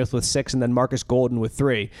Highsmith with 6, and then Marcus Golden with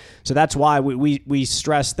 3. So that's why we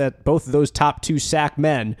stress that both of those top 2 sack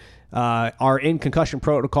men are in concussion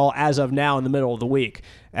protocol as of now in the middle of the week.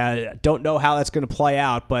 Don't know how that's going to play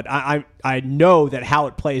out, but I know that how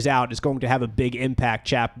it plays out is going to have a big impact,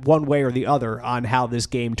 Chap, one way or the other, on how this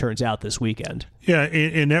game turns out this weekend. Yeah,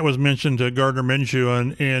 and that was mentioned to Gardner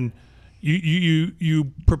Minshew, and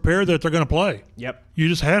you prepare that they're going to play. Yep. You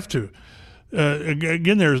just have to.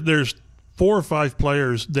 Again, there's 4 or 5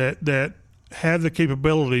 players that have the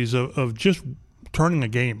capabilities of just turning a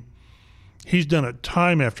game. He's done it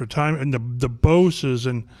time after time, and the Boses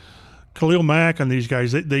and Khalil Mack and these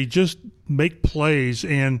guys, they just make plays,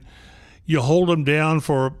 and you hold them down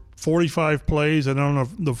for 45 plays, and on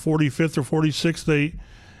the 45th or 46th,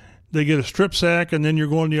 they get a strip sack, and then you're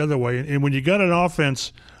going the other way. And when you got an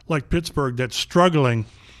offense like Pittsburgh that's struggling,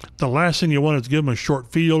 the last thing you want is give them a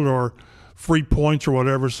short field or free points or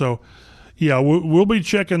whatever. So, yeah, we'll be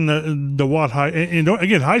checking the Watt High. And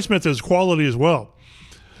again, Highsmith is quality as well.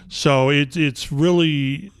 So it's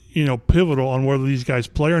really pivotal on whether these guys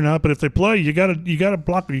play or not. But if they play, you got to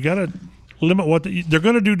block. You got to limit what they're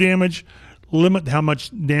going to do damage. Limit how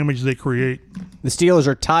much damage they create. The Steelers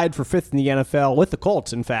are tied for 5th in the NFL with the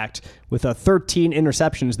Colts, in fact, with 13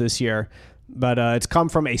 interceptions this year. but it's come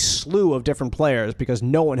from a slew of different players because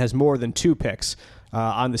no one has more than 2 picks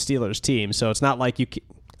on the Steelers team. So it's not like you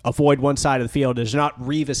avoid one side of the field. There's not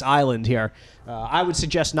Revis Island here. I would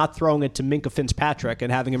suggest not throwing it to Minkah Fitzpatrick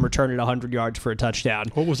and having him return it 100 yards for a touchdown.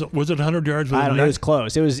 What was it? Was it 100 yards? I don't know. It was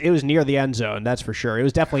close. It was near the end zone, that's for sure. It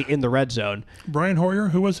was definitely in the red zone. Brian Hoyer?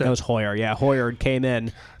 Who was that? That was Hoyer, yeah. Hoyer came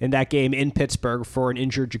in that game in Pittsburgh for an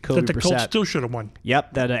injured Jacoby Brissett. That the Colts still should have won.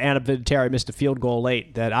 Yep, that Anna Vinatieri missed a field goal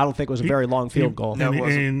late that I don't think was a very long field goal.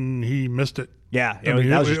 And he missed it. Yeah,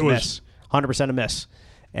 that was just a miss. 100% a miss.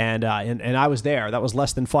 And I was there. That was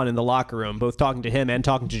less than fun in the locker room, both talking to him and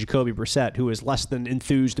talking to Jacoby Brissett, who is less than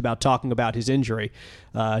enthused about talking about his injury,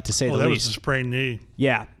 to say the least. That was a sprained knee.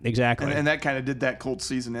 Yeah, exactly. And that kind of did that Colts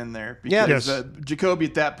season in there. Because Jacoby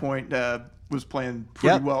at that point was playing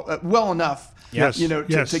pretty well enough,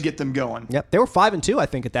 to get them going. Yep, they were 5-2, I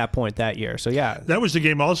think, at that point that year. So yeah, that was the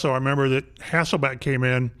game. Also, I remember that Hasselbeck came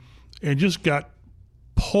in and just got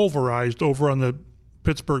pulverized over on the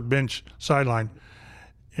Pittsburgh bench sideline.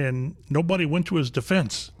 And nobody went to his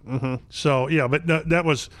defense. Mm-hmm. So, but that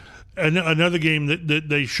was another game that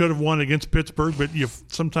they should have won against Pittsburgh, but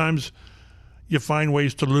sometimes you find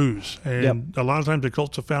ways to lose. And a lot of times the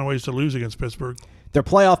Colts have found ways to lose against Pittsburgh. Their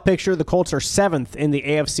playoff picture, the Colts are 7th in the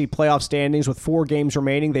AFC playoff standings with 4 games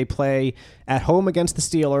remaining. They play at home against the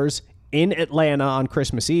Steelers, in Atlanta on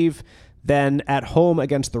Christmas Eve, then at home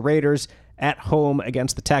against the Raiders, at home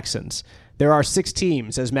against the Texans. There are 6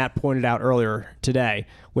 teams, as Matt pointed out earlier today,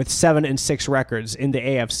 with 7-6 records in the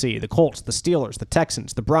AFC. The Colts, the Steelers, the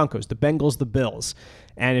Texans, the Broncos, the Bengals, the Bills.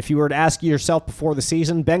 And if you were to ask yourself before the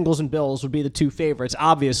season, Bengals and Bills would be the 2 favorites,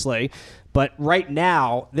 obviously. But right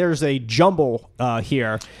now, there's a jumble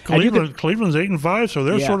here. Cleveland's 8-5, so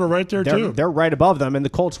they're sort of right there, too. They're right above them, and the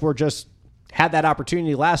Colts were just had that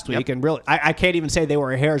opportunity last week, and really, I can't even say they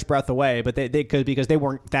were a hair's breadth away, but they could, because they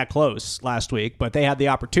weren't that close last week. But they had the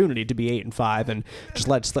opportunity to be 8-5 and just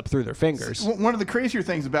let it slip through their fingers. One of the crazier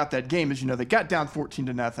things about that game is, they got down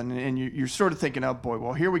 14-0, and you're sort of thinking, oh boy,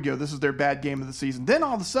 well here we go, this is their bad game of the season. Then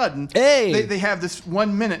all of a sudden, they have this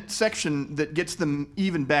 1-minute section that gets them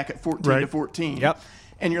even back at 14-14. Yep.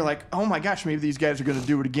 And you're like, oh my gosh, maybe these guys are going to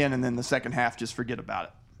do it again, and then the second half, just forget about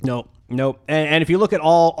it. Nope. And if you look at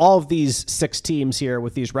all of these 6 teams here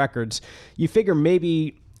with these records, you figure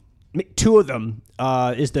maybe 2 of them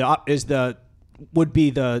would be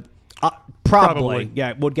the probably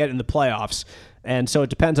would get in the playoffs. And so it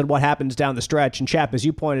depends on what happens down the stretch. And Chap, as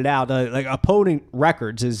you pointed out, opponent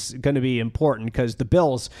records is going to be important because the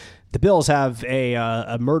Bills have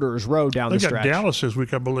a murderer's row down the stretch. They got Dallas this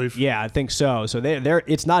week, I believe. Yeah, I think so. So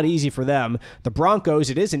it's not easy for them. The Broncos,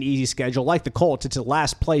 it is an easy schedule. Like the Colts, it's a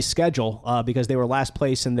last place schedule because they were last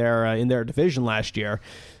place in their division last year.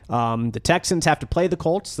 The Texans have to play the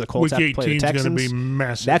Colts. The Colts have to play the Texans. Going to be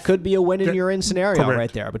massive. That could be a win-and-you're-in scenario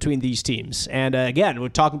right there between these teams. And again, we're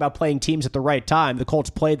talking about playing teams at the right time. The Colts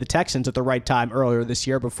played the Texans at the right time earlier this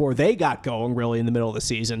year before they got going really in the middle of the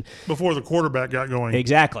season. Before the quarterback got going.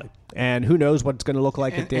 Exactly. And who knows what it's going to look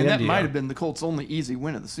like at the end of the year. And that might have been the Colts' only easy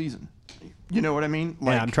win of the season. You know what I mean?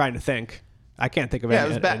 I'm trying to think. I can't think of any. Yeah, it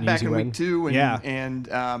was back in week 2, and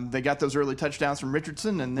they got those early touchdowns from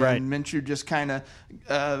Richardson, and then Minshew just kind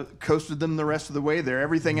of coasted them the rest of the way there.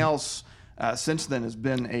 Everything else since then has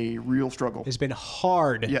been a real struggle. It's been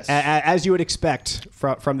hard, as you would expect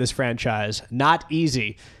from this franchise. Not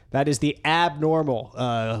easy. That is the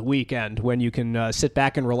abnormal weekend when you can sit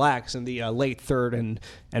back and relax in the late third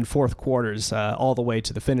and fourth quarters all the way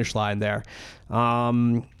to the finish line there.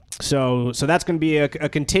 So that's going to be a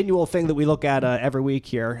continual thing that we look at every week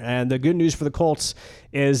here. And the good news for the Colts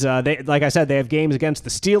is, like I said, they have games against the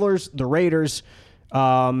Steelers, the Raiders. They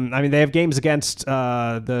have games against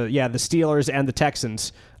the Steelers and the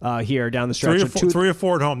Texans here down the stretch. 3 or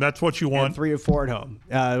 4 at home. That's what you want. 3 or 4 at home.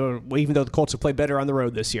 Even though the Colts have played better on the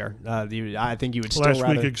road this year, I think you would still last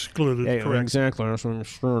week excluded. Correct. Exactly.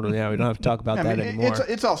 Yeah, we don't have to talk about that anymore.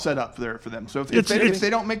 It's all set up there for them. So if they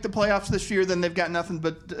don't make the playoffs this year, then they've got nothing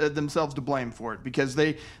but themselves to blame for it because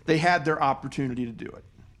they had their opportunity to do it.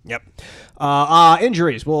 Yep.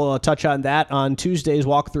 Injuries. We'll touch on that on Tuesday's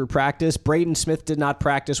walkthrough practice. Braden Smith did not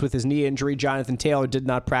practice with his knee injury. Jonathan Taylor did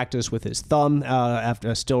not practice with his thumb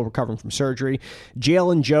after still recovering from surgery.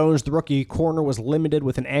 Jalen Jones, the rookie corner, was limited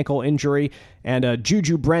with an ankle injury. And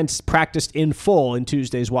Juju Brents practiced in full in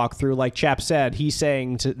Tuesday's walkthrough. Like Chap said, he's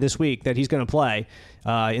saying this week that he's going to play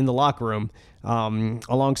in the locker room.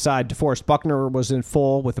 Alongside DeForest Buckner was in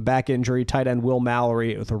full with a back injury, tight end Will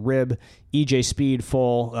Mallory with a rib, EJ Speed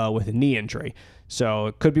full with a knee injury. So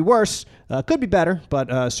it could be worse, could be better,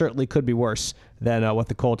 but certainly could be worse than what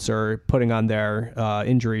the Colts are putting on their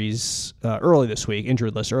injured list early this week.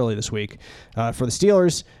 For the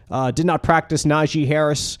Steelers, did not practice Najee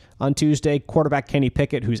Harris on Tuesday. Quarterback Kenny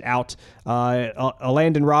Pickett, who's out.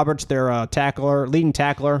 Landon Roberts, their leading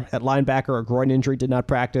tackler at linebacker, a groin injury, did not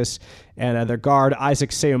practice. And their guard, Isaac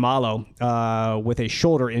Seumalo, with a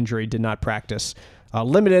shoulder injury, did not practice.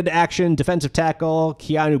 Limited action defensive tackle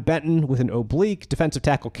Keanu Benton with an oblique. Defensive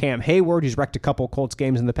tackle Cam Hayward, who's wrecked a couple Colts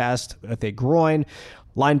games in the past with a groin.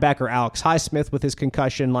 Linebacker Alex Highsmith with his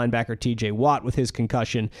concussion. Linebacker TJ Watt with his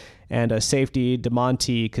concussion. And safety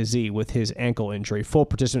DeMonte Kazee with his ankle injury. Full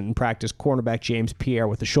participant in practice, cornerback James Pierre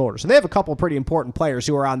with the shoulder. So they have a couple of pretty important players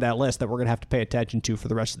who are on that list that we're going to have to pay attention to for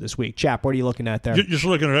the rest of this week. Chap, what are you looking at there? Just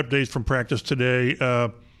looking at updates from practice today.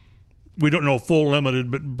 We don't know full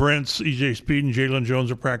limited, but Brent's, EJ Speed, and Jalen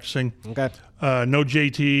Jones are practicing. Okay. No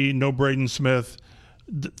JT, no Braden Smith.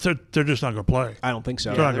 They're just not going to play. I don't think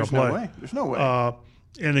so. They're not going There's to play. no way. There's no way.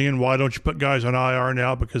 And again, why don't you put guys on IR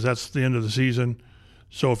now? Because that's the end of the season.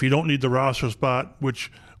 So if you don't need the roster spot,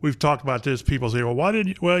 which we've talked about this, people say, well, why didn't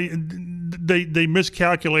you? Well, they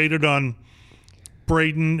miscalculated on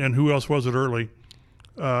Braden and who else was it early?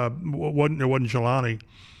 It wasn't Jelani,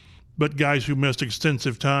 but guys who missed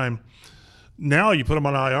extensive time. Now you put them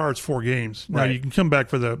on IR, it's 4 games. Now Right. you can come back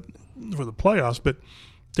for the playoffs, but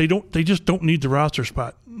they just don't need the roster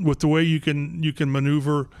spot. With the way you can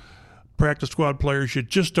maneuver practice squad players, you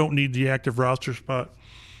just don't need the active roster spot.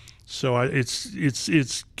 So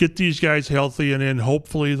it's get these guys healthy, and then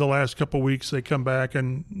hopefully the last couple of weeks they come back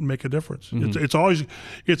and make a difference. Mm-hmm.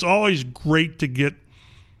 It's always great to get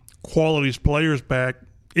quality players back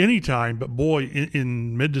anytime, but boy,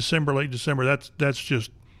 in mid-December, late December, that's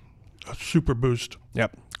just a super boost.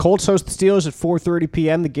 Yep. Colts host the Steelers at 4:30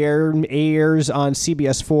 p.m. The game airs on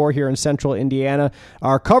CBS 4 here in central Indiana.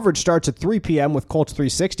 Our coverage starts at 3 p.m. with Colts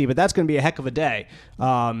 360, but that's going to be a heck of a day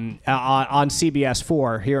on CBS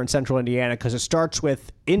 4 here in central Indiana because it starts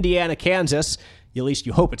with Indiana, Kansas. At least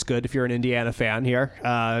you hope it's good if you're an Indiana fan here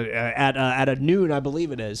at a noon, I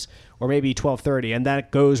believe it is, or maybe 12:30, and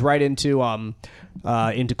that goes right into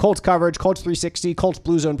Colts coverage, Colts 360, Colts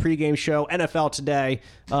Blue Zone pregame show, NFL Today,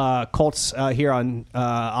 Colts here on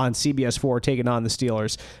CBS 4 taking on the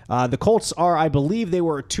Steelers. The Colts are, I believe, they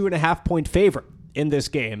were a 2.5-point favorite in this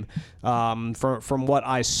game, from what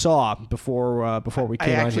I saw before we came on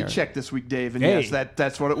here. I actually checked this week, Dave, and Hey. yes,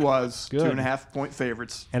 that's what it was. Good. 2.5-point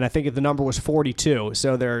favorites. And I think the number was 42.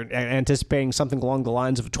 So they're anticipating something along the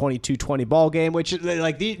lines of a 22-20 ball game, which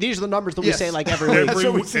like these are the numbers that we Yes. say like every week.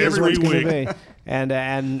 Every This is what it's week. gonna be.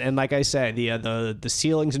 And like I say, the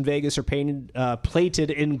ceilings in Vegas are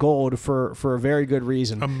plated in gold for a very good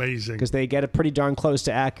reason. Amazing. Because they get it pretty darn close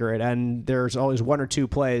to accurate, and there's always one or two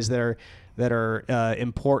plays that are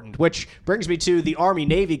important, which brings me to the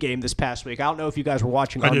Army-Navy game this past week. I don't know if you guys were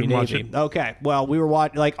watching Army-Navy. I didn't watch it. Okay. Well, we were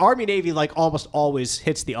watching, like, Army-Navy, like, almost always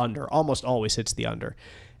hits the under.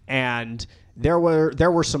 And there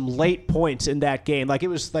were some late points in that game. Like, it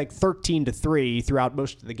was, like, 13-3 throughout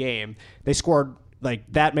most of the game. They scored,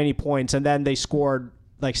 like, that many points, and then they scored,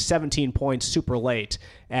 like, 17 points super late,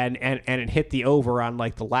 and it hit the over on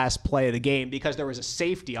like the last play of the game because there was a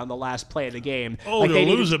safety on the last play of the game. Oh, like, to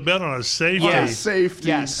lose a bet on a safety. Yeah. Safety.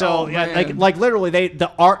 Yeah, so man. like literally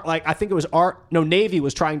I think it was Navy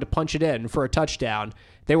was trying to punch it in for a touchdown.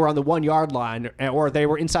 They were on the 1 yard line, or they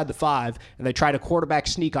were inside the 5, and they tried a quarterback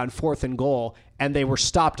sneak on 4th and goal, and they were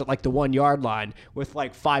stopped at like the 1 yard line with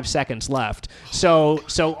like 5 seconds left. So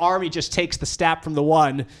Army just takes the snap from the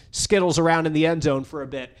 1, skittles around in the end zone for a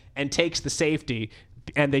bit, and takes the safety.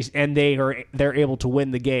 And they're able to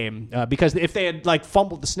win the game because if they had like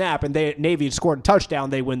fumbled the snap and Navy had scored a touchdown,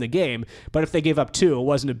 they win the game. But if they gave up 2, it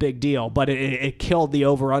wasn't a big deal. But it killed the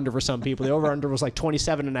over/under for some people. The over/under was like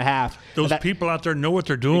 27.5. Those people out there know what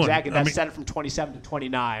they're doing. Exactly. That set it from 27 to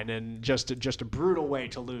 29, and just a brutal way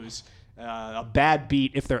to lose. A bad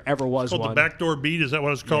beat if there ever was called one. The backdoor beat, is that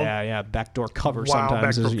what it's called? Yeah, backdoor cover Wow,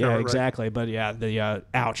 sometimes. backdoor cover, right. Exactly. But yeah, the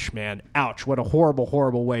ouch, man. Ouch. What a horrible,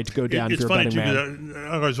 horrible way to go down if It's you're a funny, betting too,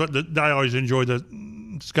 man. I always enjoy the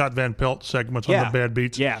Scott Van Pelt segments on the bad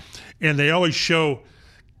beats. Yeah. And they always show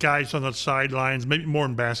guys on the sidelines, maybe more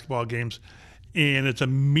in basketball games, and it's a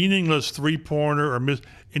meaningless three-pointer or miss,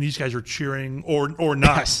 and these guys are cheering or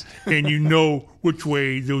not. Yes. And you know which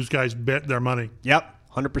way those guys bet their money. Yep,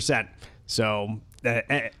 100%. So,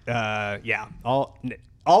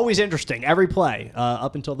 always interesting. Every play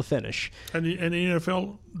up until the finish. And the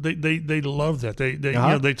NFL, they love that.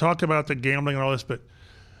 They talk about the gambling and all this, but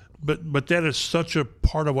But that is such a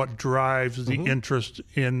part of what drives the interest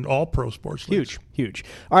in all pro sports leagues. Huge.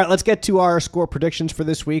 All right, let's get to our score predictions for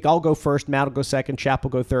this week. I'll go first, Matt will go second, Chappell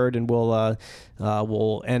will go third, and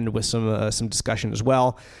we'll end with some discussion as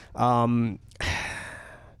well.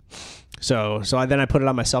 So then I put it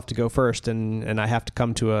on myself to go first, and I have to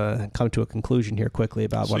come to a conclusion here quickly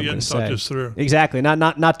about what I'm going to say. This through. Exactly,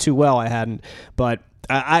 not too well. I hadn't, but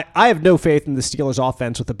I have no faith in the Steelers'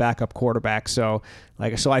 offense with a backup quarterback. So I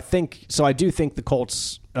do think the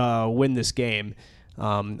Colts win this game.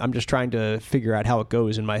 I'm just trying to figure out how it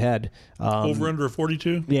goes in my head. Over under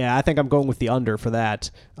 42? Yeah, I think I'm going with the under for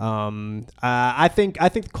that. I think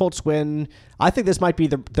the Colts win. I think this might be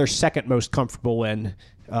their second most comfortable win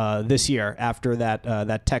this year after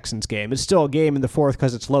that Texans game. It's still a game in the fourth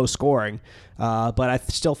because it's low scoring, but I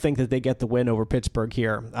still think that they get the win over Pittsburgh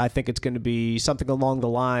here. I think it's going to be something along the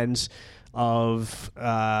lines of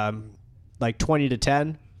like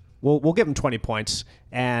 20-10. We'll give them 20 points,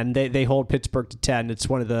 and they hold Pittsburgh to 10. It's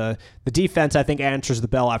one of the defense, I think, answers the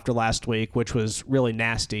bell after last week, which was really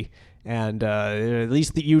nasty. And at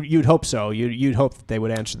least you'd hope so. You'd hope that they would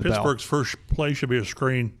answer the bell. Pittsburgh's first play should be a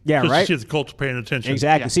screen. Yeah, just right. To see if the Colts are paying attention.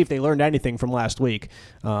 Exactly. Yeah. See if they learned anything from last week.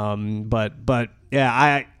 But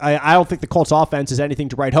yeah, I don't think the Colts offense is anything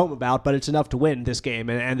to write home about, but it's enough to win this game,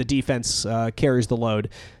 and the defense carries the load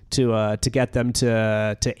to get them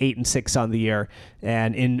to 8-6 on the year,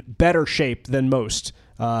 and in better shape than most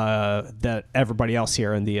that everybody else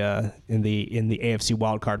here in the AFC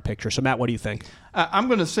wildcard picture. So Matt, what do you think? I'm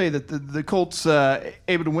going to say that the Colts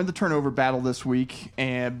able to win the turnover battle this week,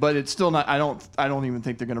 but it's still not. I don't even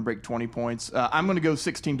think they're going to break 20 points. I'm going to go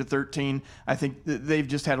 16-13. I think they've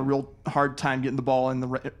just had a real hard time getting the ball in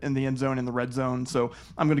the end zone, in the red zone. So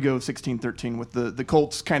I'm going to go 16-13 with the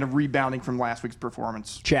Colts kind of rebounding from last week's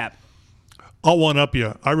performance. Chap, I'll one up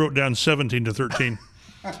you. I wrote down 17-13.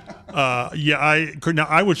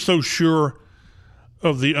 I was so sure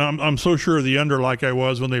of the. I'm so sure of the under like I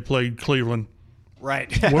was when they played Cleveland. right?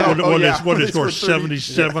 What did they score?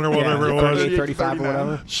 77 or whatever it was. 35 or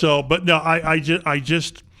whatever. So, but no,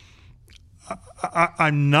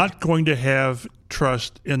 I'm not going to have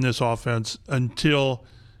trust in this offense until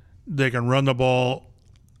they can run the ball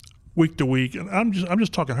week to week. And I'm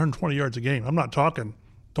just talking 120 yards a game. I'm not talking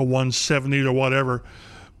the 170 or whatever.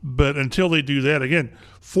 But until they do that, again,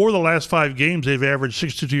 for the last 5 games, they've averaged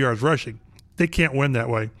 62 yards rushing. They can't win that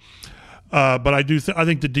way. But I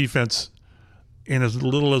think the defense, and as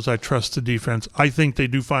little as I trust the defense, I think they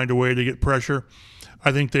do find a way to get pressure.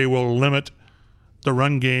 I think they will limit the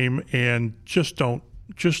run game and just don't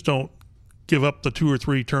give up the 2 or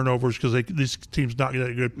 3 turnovers because this team's not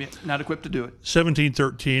that good. Yeah, not equipped to do it.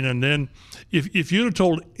 17-13, and then if you'd have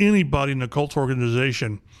told anybody in the Colts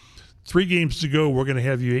organization 3 games to go, we're going to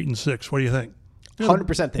have you 8-6. What do you think?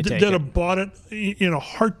 100% they take They'd it. have bought it in a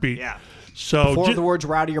heartbeat. Yeah. So before the words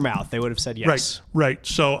were out of your mouth, they would have said yes. Right.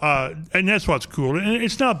 So, and that's what's cool. And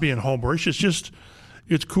it's not being homerish.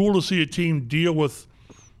 It's cool to see a team deal with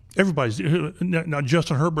everybody's. Now,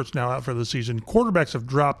 Justin Herbert's now out for the season. Quarterbacks have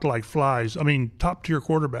dropped like flies. I mean, top-tier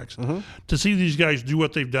quarterbacks. Mm-hmm. To see these guys do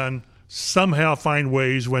what they've done, somehow find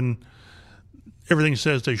ways when everything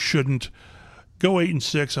says they shouldn't. Go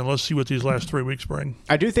 8-6, and let's see what these last 3 weeks bring.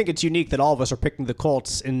 I do think it's unique that all of us are picking the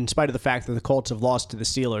Colts, in spite of the fact that the Colts have lost to the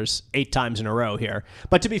Steelers 8 times in a row here.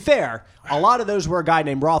 But to be fair, a lot of those were a guy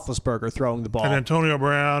named Roethlisberger throwing the ball. And Antonio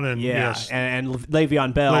Brown, and yes. and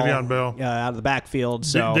Le'Veon Bell. Out of the backfield.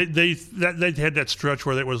 So they had that stretch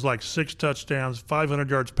where it was like 6 touchdowns, 500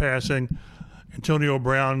 yards passing. Antonio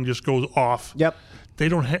Brown just goes off. Yep. They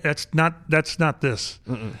don't. That's not this.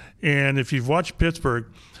 Mm-mm. And if you've watched Pittsburgh.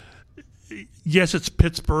 Yes, it's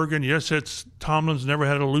Pittsburgh, and yes, it's Tomlin's never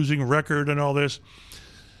had a losing record and all this.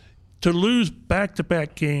 To lose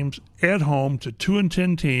back-to-back games at home to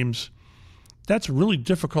 2-10 teams, that's really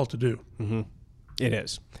difficult to do. Mm-hmm. It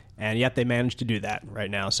is. And yet they managed to do that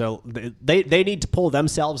right now. So they need to pull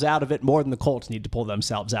themselves out of it more than the Colts need to pull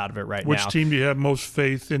themselves out of it right now. Which team do you have most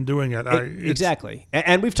faith in doing it? Exactly.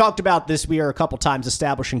 And we've talked about this year a couple times,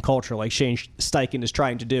 establishing culture like Shane Steichen is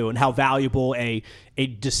trying to do, and how valuable a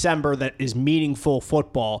December that is meaningful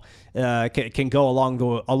football can go along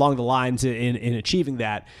the lines in achieving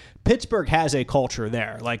that. Pittsburgh has a culture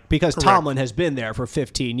there, because Correct. Tomlin has been there for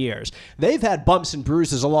 15 years. They've had bumps and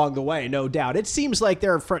bruises along the way, no doubt. It seems like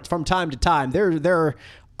from time to time there's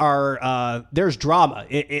drama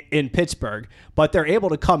in Pittsburgh, but they're able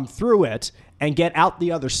to come through it and get out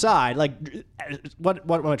the other side. What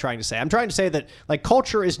am I trying to say? I'm trying to say that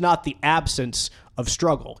culture is not the absence of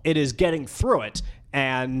struggle. It is getting through it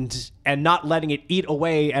and not letting it eat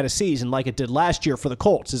away at a season like it did last year for the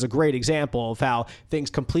Colts is a great example of how things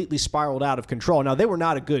completely spiraled out of control. Now, they were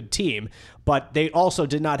not a good team, but they also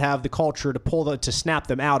did not have the culture to snap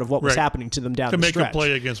them out of what was happening to them down the stretch. To make a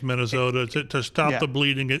play against Minnesota, to stop the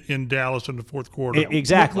bleeding in Dallas in the fourth quarter.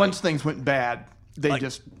 Exactly. Once things went bad,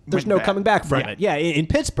 there's no coming back from it. Yeah, in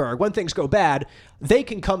Pittsburgh, when things go bad, they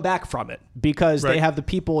can come back from it because they have the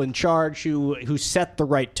people in charge who set the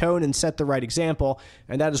right tone and set the right example,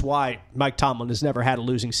 and that is why Mike Tomlin has never had a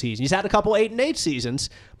losing season. He's had a couple 8-8 seasons,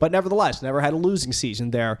 but nevertheless, never had a losing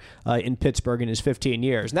season there in Pittsburgh in his 15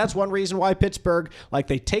 years. And that's one reason why Pittsburgh,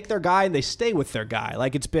 they take their guy and they stay with their guy.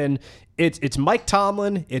 It's Mike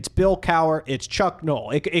Tomlin, it's Bill Cowher, it's Chuck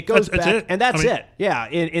Noll. It goes back, and that's it. Yeah,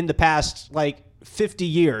 in the past, 50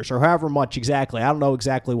 years or however much exactly. I don't know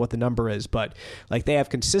exactly what the number is, but they have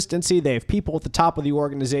consistency. They have people at the top of the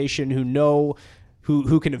organization who know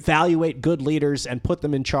who can evaluate good leaders and put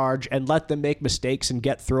them in charge and let them make mistakes and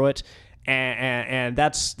get through it. And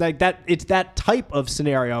that's that. It's that type of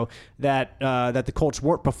scenario that the Colts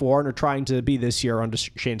weren't before and are trying to be this year under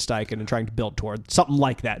Shane Steichen and trying to build toward something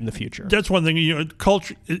like that in the future. That's one thing.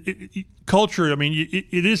 Culture. Culture. I mean,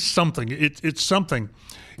 it is something. It's something.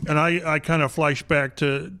 And I kind of flash back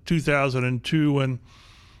to 2002 when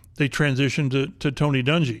they transitioned to Tony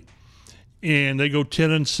Dungy, and they go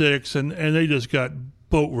 10-6, and they just got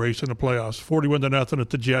boat race in the playoffs, 41-0 at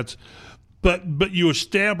the Jets. But you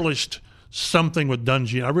established something with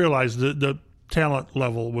Dungy. I realized the talent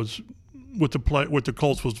level was with the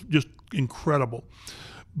Colts was just incredible,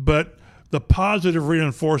 but the positive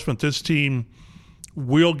reinforcement this team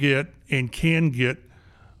will get and can get.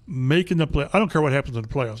 Making the play, I don't care what happens in the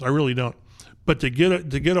playoffs. I really don't. But to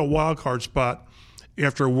get a wild card spot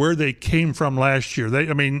after where they came from last year,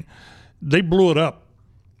 they blew it up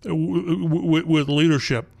with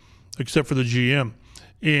leadership, except for the GM.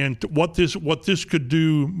 And what this could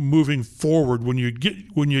do moving forward when you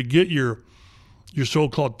get your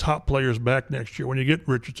so-called top players back next year, when you get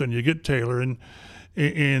Richardson, you get Taylor, and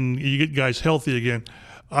you get guys healthy again.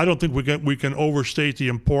 I don't think we can overstate the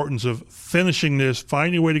importance of finishing this,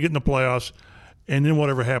 finding a way to get in the playoffs, and then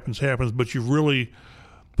whatever happens, happens. But you've really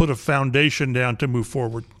put a foundation down to move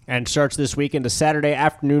forward. And starts this weekend, a Saturday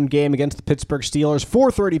afternoon game against the Pittsburgh Steelers,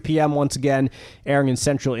 4:30 p.m. once again, airing in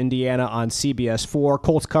Central Indiana on CBS 4.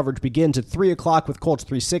 Colts coverage begins at 3 o'clock with Colts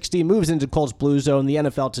 360, moves into Colts Blue Zone, the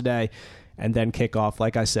NFL Today, and then kickoff,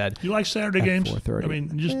 like I said. You like Saturday games?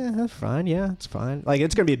 4:30. That's fine. Yeah, it's fine.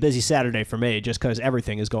 It's going to be a busy Saturday for me just because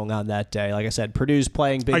everything is going on that day. Like I said, Purdue's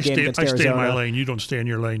playing big game against Arizona. I stay in my lane. You don't stay in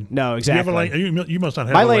your lane. No, exactly. You have a lane? You must not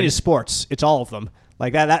have my a lane. My lane is sports. It's all of them.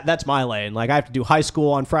 That's my lane. I have to do high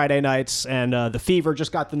school on Friday nights, and the Fever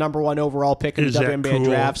just got the #1 overall pick in the WNBA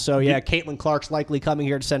draft. So, Caitlin Clark's likely coming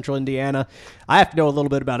here to Central Indiana. I have to know a little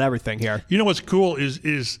bit about everything here. You know what's cool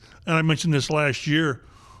is and I mentioned this last year,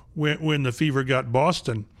 when the Fever got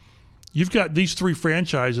Boston, you've got these three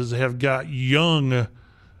franchises that have got young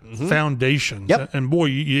foundations. Yep. And boy,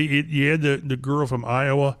 you had the girl from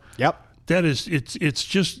Iowa. Yep. That is,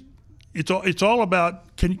 it's all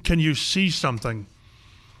about can you see something?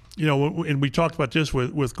 And we talked about this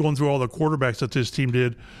with going through all the quarterbacks that this team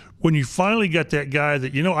did. When you finally get that guy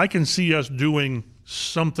that I can see us doing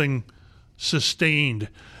something sustained.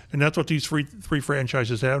 And that's what these three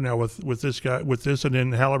franchises have now with this guy, with this, and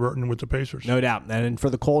then Halliburton with the Pacers. No doubt. And for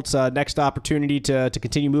the Colts, next opportunity to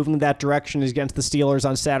continue moving in that direction is against the Steelers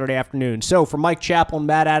on Saturday afternoon. So for Mike Chappell and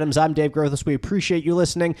Matt Adams, I'm Dave Griffiths. We appreciate you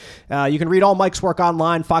listening. You can read all Mike's work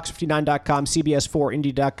online, fox59.com,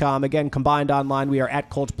 cbs4indy.com. Again, combined online, we are at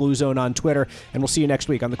Colts Blue Zone on Twitter. And we'll see you next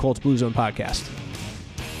week on the Colts Blue Zone Podcast.